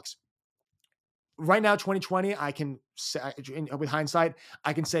against the Hawks? Right now, 2020, I can say, with hindsight,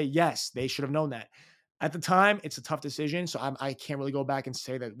 I can say, yes, they should have known that. At the time, it's a tough decision, so I can't really go back and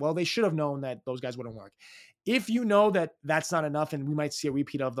say that, well, they should have known that those guys wouldn't work. If you know that that's not enough and we might see a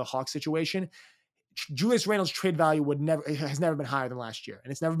repeat of the Hawks situation, Julius Randle's trade value has never been higher than last year,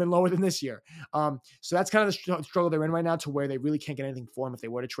 and it's never been lower than this year. So that's kind of the struggle they're in right now, to where they really can't get anything for him if they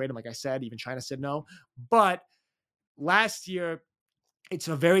were to trade him. Like I said, even China said no. But last year, it's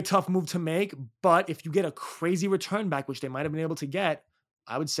a very tough move to make, but if you get a crazy return back, which they might have been able to get,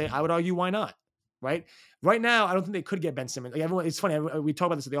 I would argue, why not? Right now, I don't think they could get Ben Simmons. Like, everyone, it's funny. We talk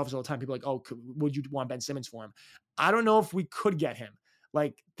about this at the office all the time. People are like, oh, would you want Ben Simmons for him? I don't know if we could get him.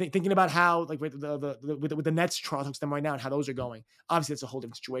 Like, thinking about how, like, with the Nets trial talks them right now and how those are going. Obviously, it's a whole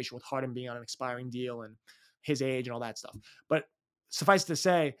different situation with Harden being on an expiring deal and his age and all that stuff. But suffice to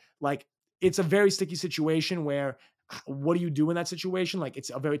say, like, it's a very sticky situation where what do you do in that situation? Like, it's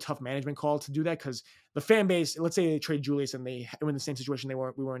a very tough management call to do that, because the fan base, let's say they trade Julius and they were in the same situation we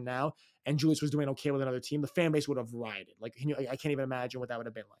were in now, and Julius was doing okay with another team, the fan base would have rioted. Like, I can't even imagine what that would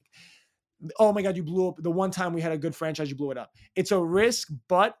have been like. Oh my God, you blew up the one time we had a good franchise, you blew it up. It's a risk,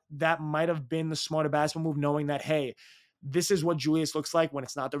 but that might have been the smarter basketball move, knowing that, hey, this is what Julius looks like when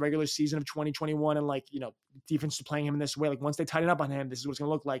it's not the regular season of 2021. And like, defense is playing him in this way. Like, once they tighten up on him, this is what it's going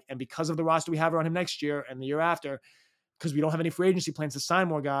to look like. And because of the roster we have around him next year and the year after, because we don't have any free agency plans to sign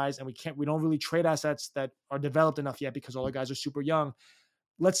more guys, and we don't really trade assets that are developed enough yet because all the guys are super young.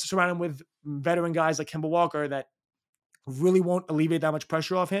 Let's surround him with veteran guys like Kemba Walker that really won't alleviate that much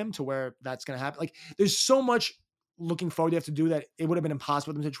pressure off him to where that's going to happen. Like, there's so much looking forward you have to do that it would have been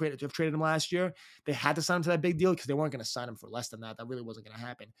impossible for them to have traded him last year. They had to sign him to that big deal because they weren't going to sign him for less than that. That really wasn't going to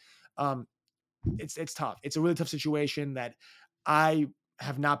happen. It's tough. It's a really tough situation that I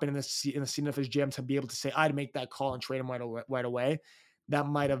have not been in the seat of his GM to be able to say I'd make that call and trade him right away. That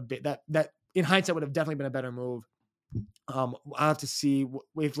might have been that in hindsight would have definitely been a better move. I'll have to see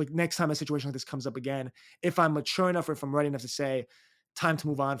if like next time a situation like this comes up again, if I'm mature enough or if I'm ready enough to say time to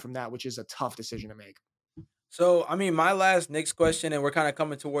move on from that, which is a tough decision to make. So, I mean, my last Knicks question, and we're kind of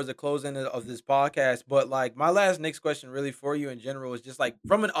coming towards the closing of this podcast, but like my last Knicks question really for you in general is just like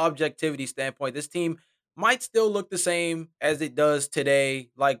from an objectivity standpoint, this team might still look the same as it does today,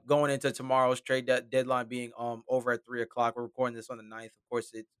 like going into tomorrow's trade deadline being over at 3 o'clock. We're recording this on the 9th. Of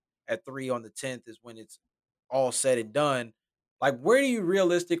course, it's at 3 on the 10th is when it's all said and done. Like, where do you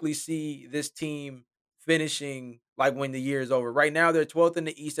realistically see this team finishing like when the year is over? Right now, they're 12th in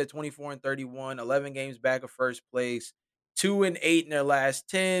the East at 24-31, 11 games back of first place, 2-8 in their last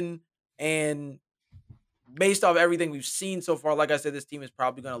 10. And based off everything we've seen so far, like I said, this team is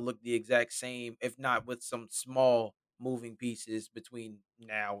probably going to look the exact same, if not with some small moving pieces between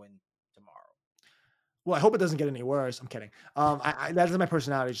now and tomorrow. Well, I hope it doesn't get any worse. I'm kidding. That is my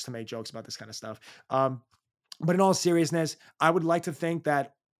personality, just to make jokes about this kind of stuff. But in all seriousness, I would like to think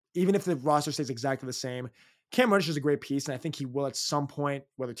that even if the roster stays exactly the same, Cam Reddish is a great piece, and I think he will at some point,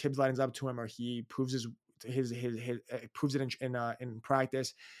 whether Tibbs lines up to him or he proves proves it in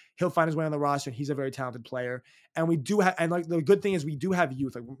practice, he'll find his way on the roster, and he's a very talented player. And we do have, and like the good thing is we do have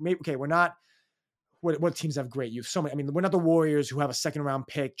youth. Like, we're not. What teams have great youth? So many. I mean, we're not the Warriors who have a second round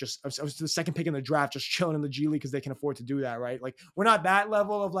pick, just the second pick in the draft, just chilling in the G League because they can afford to do that, right? Like, we're not that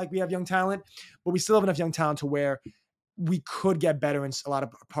level of like we have young talent, but we still have enough young talent to where we could get better in a lot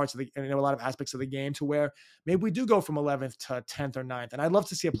of parts of a lot of aspects of the game to where maybe we do go from 11th to 10th or 9th. And I'd love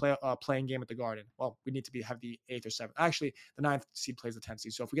to see a playing game at the Garden. Well, we need to have the 8th or 7th. Actually, the 9th seed plays the 10th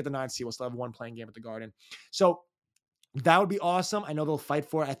seed. So if we get the 9th seed, we'll still have one playing game at the Garden. So that would be awesome. I know they'll fight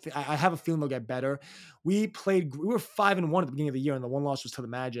for it. I have a feeling they'll get better. We were 5-1 at the beginning of the year, and the one loss was to the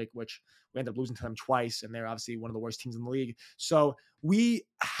Magic, which we ended up losing to them twice, and they're obviously one of the worst teams in the league. So we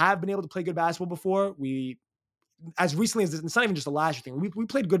have been able to play good basketball before. As recently as this, it's not even just a last year thing. We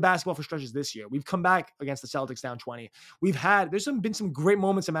played good basketball for stretches this year. We've come back against the Celtics down 20. There's been some great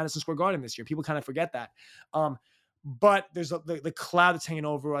moments in Madison Square Garden this year. People kind of forget that. But there's the cloud that's hanging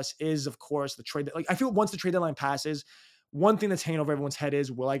over us is, of course, the trade. Like, I feel once the trade deadline passes, one thing that's hanging over everyone's head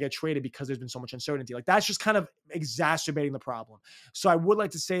is, will I get traded, because there's been so much uncertainty. Like, that's just kind of exacerbating the problem. So I would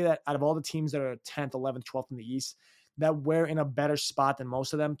like to say that out of all the teams that are 10th, 11th, 12th in the East, that we're in a better spot than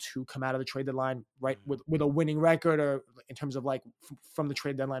most of them to come out of the trade deadline, right, with a winning record, or in terms of like from the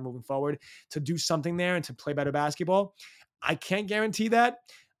trade deadline moving forward, to do something there and to play better basketball. I can't guarantee that.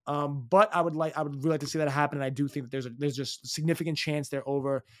 But I would really like to see that happen. And I do think that there's just a significant chance they're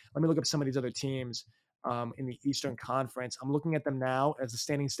over. Let me look up some of these other teams in the Eastern Conference. I'm looking at them now as the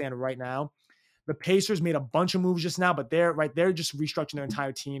standing stand right now. The Pacers made a bunch of moves just now, but they're just restructuring their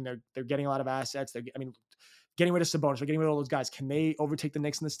entire team. They're getting a lot of assets. Getting rid of Sabonis, they're getting rid of all those guys. Can they overtake the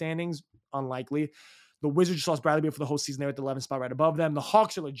Knicks in the standings? Unlikely. The Wizards just lost Bradley Beal for the whole season. They're at the 11th spot right above them. The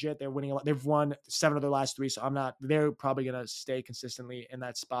Hawks are legit. They're winning a lot. They've won 7 of their last 3, so they're probably going to stay consistently in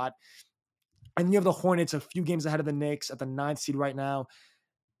that spot. And then you have the Hornets, a few games ahead of the Knicks at the 9th seed right now.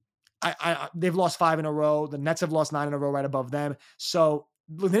 They've lost 5 in a row. The Nets have lost 9 in a row right above them. So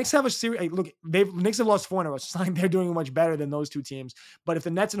the Knicks have a series. Look, the Knicks have lost 4 in a row. So it's not like they're doing much better than those two teams. But if the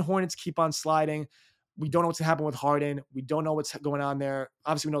Nets and Hornets keep on sliding, we don't know what's going to happen with Harden. We don't know what's going on there.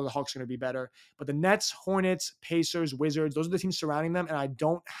 Obviously, we know the Hawks are going to be better. But the Nets, Hornets, Pacers, Wizards, those are the teams surrounding them, and I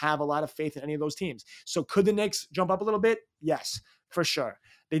don't have a lot of faith in any of those teams. So could the Knicks jump up a little bit? Yes, for sure.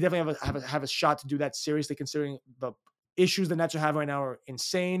 They definitely have a shot to do that seriously, considering the issues the Nets are having right now are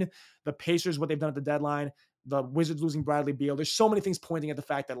insane. The Pacers, what they've done at the deadline, the Wizards losing Bradley Beal. There's so many things pointing at the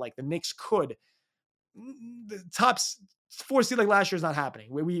fact that like the Knicks could – the top 4 seed like last year is not happening.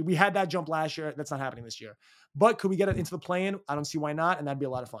 We had that jump last year. That's not happening this year. But could we get it into the play-in? I don't see why not, and that'd be a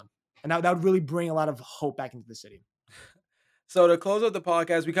lot of fun. And that would really bring a lot of hope back into the city. So to close out the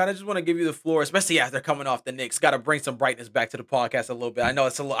podcast, we kind of just want to give you the floor, especially after coming off the Knicks. Got to bring some brightness back to the podcast a little bit. I know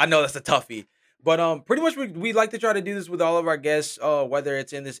I know that's a toughie, but pretty much we like to try to do this with all of our guests, whether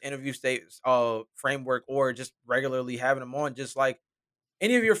it's in this interview state framework or just regularly having them on. Just like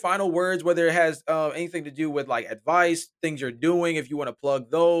any of your final words, whether it has anything to do with like advice, things you're doing, if you want to plug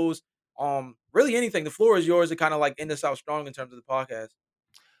those, really anything. The floor is yours to kind of like end us out strong in terms of the podcast.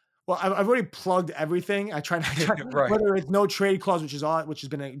 Well, I've already plugged everything. I try Right. whether it's no trade clause, which has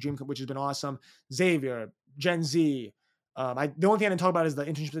been a dream, which has been awesome. Xavier, Gen Z. The only thing I didn't talk about is the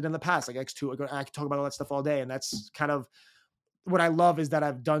internships in the past, like X2. I can talk about all that stuff all day, and that's kind of what I love is that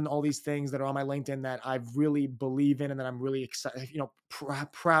I've done all these things that are on my LinkedIn that I really believe in and that I'm really excited,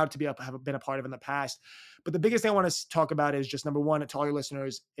 proud to have been a part of in the past. But the biggest thing I want to talk about is just number one, to all your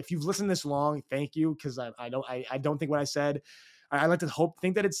listeners, if you've listened this long, thank you. Cause I don't think what I said, I like to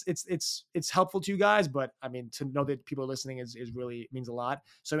think that it's helpful to you guys, but I mean, to know that people are listening is really means a lot.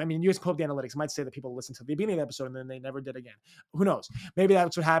 So, I mean, you just pull up the analytics. It might say that people listen to the beginning of the episode and then they never did again. Who knows? Maybe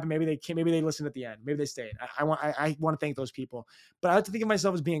that's what happened. Maybe they listened at the end. Maybe they stayed. I want to thank those people, but I like to think of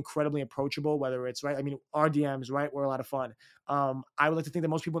myself as being incredibly approachable, whether it's right. I mean, our DMs, right? We're a lot of fun. I would like to think that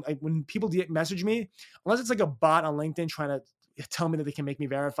most people, when people message me, unless it's like a bot on LinkedIn trying to tell me that they can make me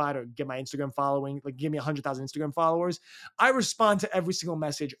verified or get my Instagram following, like give me 100,000 Instagram followers, I respond to every single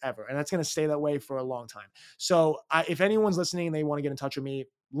message ever. And that's going to stay that way for a long time. So if anyone's listening and they want to get in touch with me,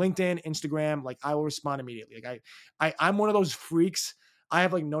 LinkedIn, Instagram, like I will respond immediately. Like I'm one of those freaks. I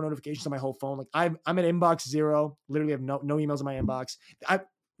have like no notifications on my whole phone. Like I'm at inbox 0, literally have no emails in my inbox.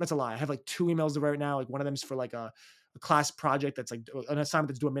 That's a lie. I have like 2 emails right now. Like one of them is for like a class project that's like an assignment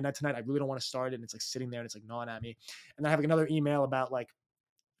that's due at midnight tonight. I really don't want to start it. And it's like sitting there and it's like gnawing at me. And then I have like another email about like,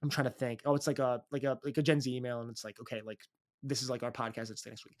 I'm trying to think. Oh, it's like a Gen Z email. And it's like, okay, like this is like our podcast that's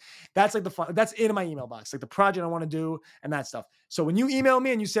next week. That's like the fun. That's in my email box, like the project I want to do and that stuff. So when you email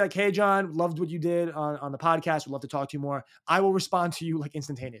me and you say like, hey, John, loved what you did on the podcast. Would love to talk to you more. I will respond to you like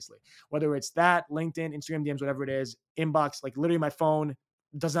instantaneously, whether it's that, LinkedIn, Instagram DMs, whatever it is, inbox, like literally my phone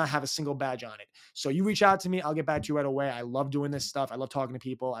does not have a single badge on it. So you reach out to me, I'll get back to you right away. I love doing this stuff. I love talking to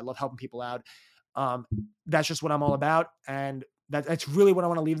people. I love helping people out. That's just what I'm all about. And that's really what I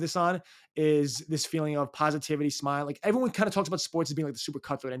want to leave this on is this feeling of positivity, smile. Like everyone kind of talks about sports as being like the super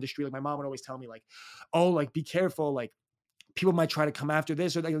cutthroat industry. Like my mom would always tell me like, oh, like be careful. Like people might try to come after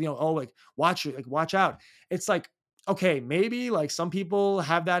this or like, oh, like watch it, like watch out. It's like, okay, maybe like some people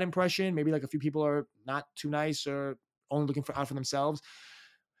have that impression. Maybe like a few people are not too nice or only looking out for themselves.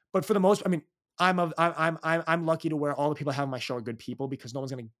 But for the most, I mean, I'm lucky to where all the people I have on my show are good people because no one's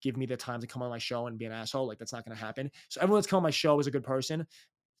going to give me the time to come on my show and be an asshole. Like that's not going to happen. So everyone that's come on my show is a good person.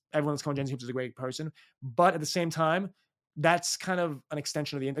 Everyone that's come on Gen Z Hoops is a great person. But at the same time, that's kind of an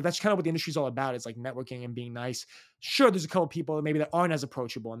extension of that's kind of what the industry is all about. It's like networking and being nice. Sure, there's a couple of people maybe that aren't as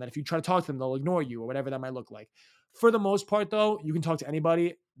approachable and that if you try to talk to them, they'll ignore you or whatever that might look like. For the most part, though, you can talk to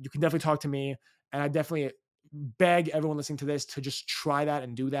anybody. You can definitely talk to me. And I definitely beg everyone listening to this to just try that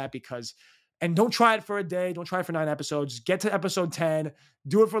and do that and don't try it for a day. Don't try it for 9 episodes. Get to episode 10.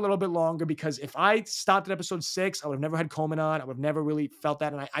 Do it for a little bit longer because if I stopped at episode 6, I would have never had Coleman on. I would have never really felt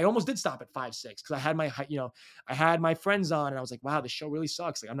that. And I almost did stop at 5, 6 because I had my friends on and I was like, wow, this show really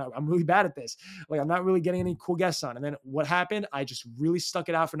sucks. Like I'm really bad at this. Like I'm not really getting any cool guests on. And then what happened? I just really stuck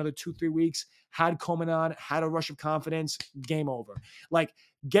it out for another 2, 3 weeks, had Coleman on, had a rush of confidence, game over. Like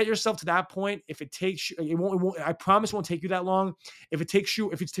get yourself to that point. If it takes you, it won't, I promise it won't take you that long. If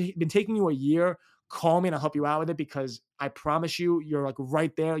it's been taking you a year, call me and I'll help you out with it because I promise you're like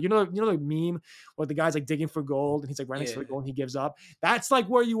right there. You know the meme where the guy's like digging for gold and he's like right next to the gold and he gives up. That's like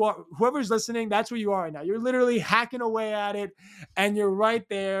where you are. Whoever's listening, that's where you are right now. You're literally hacking away at it and you're right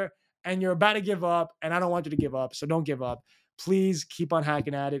there and you're about to give up. And I don't want you to give up. So don't give up. Please keep on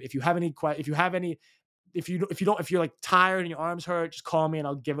hacking at it. If you're like tired and your arms hurt, just call me and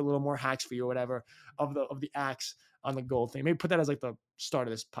I'll give it a little more hacks for you or whatever of the axe on the gold thing. Maybe put that as like the start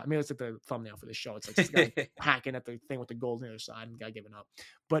of this. Maybe that's like the thumbnail for this show. It's like this guy hacking at the thing with the gold on the other side and the guy giving up.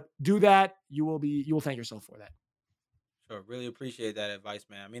 But do that. You will thank yourself for that. Sure. Really appreciate that advice,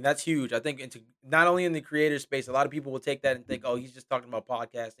 man. I mean, that's huge. I think into not only in the creator space, a lot of people will take that and think, oh, he's just talking about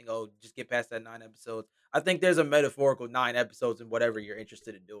podcasting. Oh, just get past that 9 episodes. I think there's a metaphorical 9 episodes in whatever you're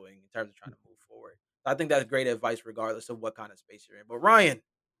interested in doing in terms of trying to move forward. I think that's great advice regardless of what kind of space you're in. But Ryan,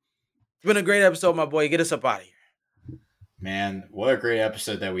 it's been a great episode, my boy. Get us up out of here. Man, what a great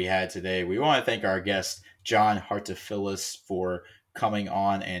episode that we had today. We want to thank our guest, John Hartofilis, for coming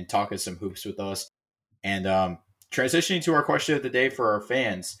on and talking some hoops with us. And transitioning to our question of the day for our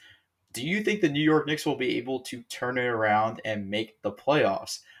fans. Do you think the New York Knicks will be able to turn it around and make the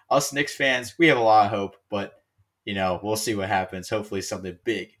playoffs? Us Knicks fans, we have a lot of hope, but we'll see what happens. Hopefully something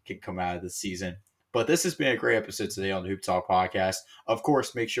big can come out of the season. But this has been a great episode today on the Hoop Talk podcast. Of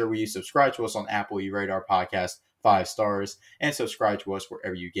course, make sure you subscribe to us on Apple. You rate our podcast 5 stars and subscribe to us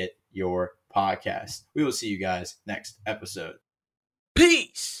wherever you get your podcast. We will see you guys next episode.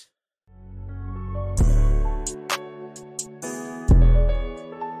 Peace.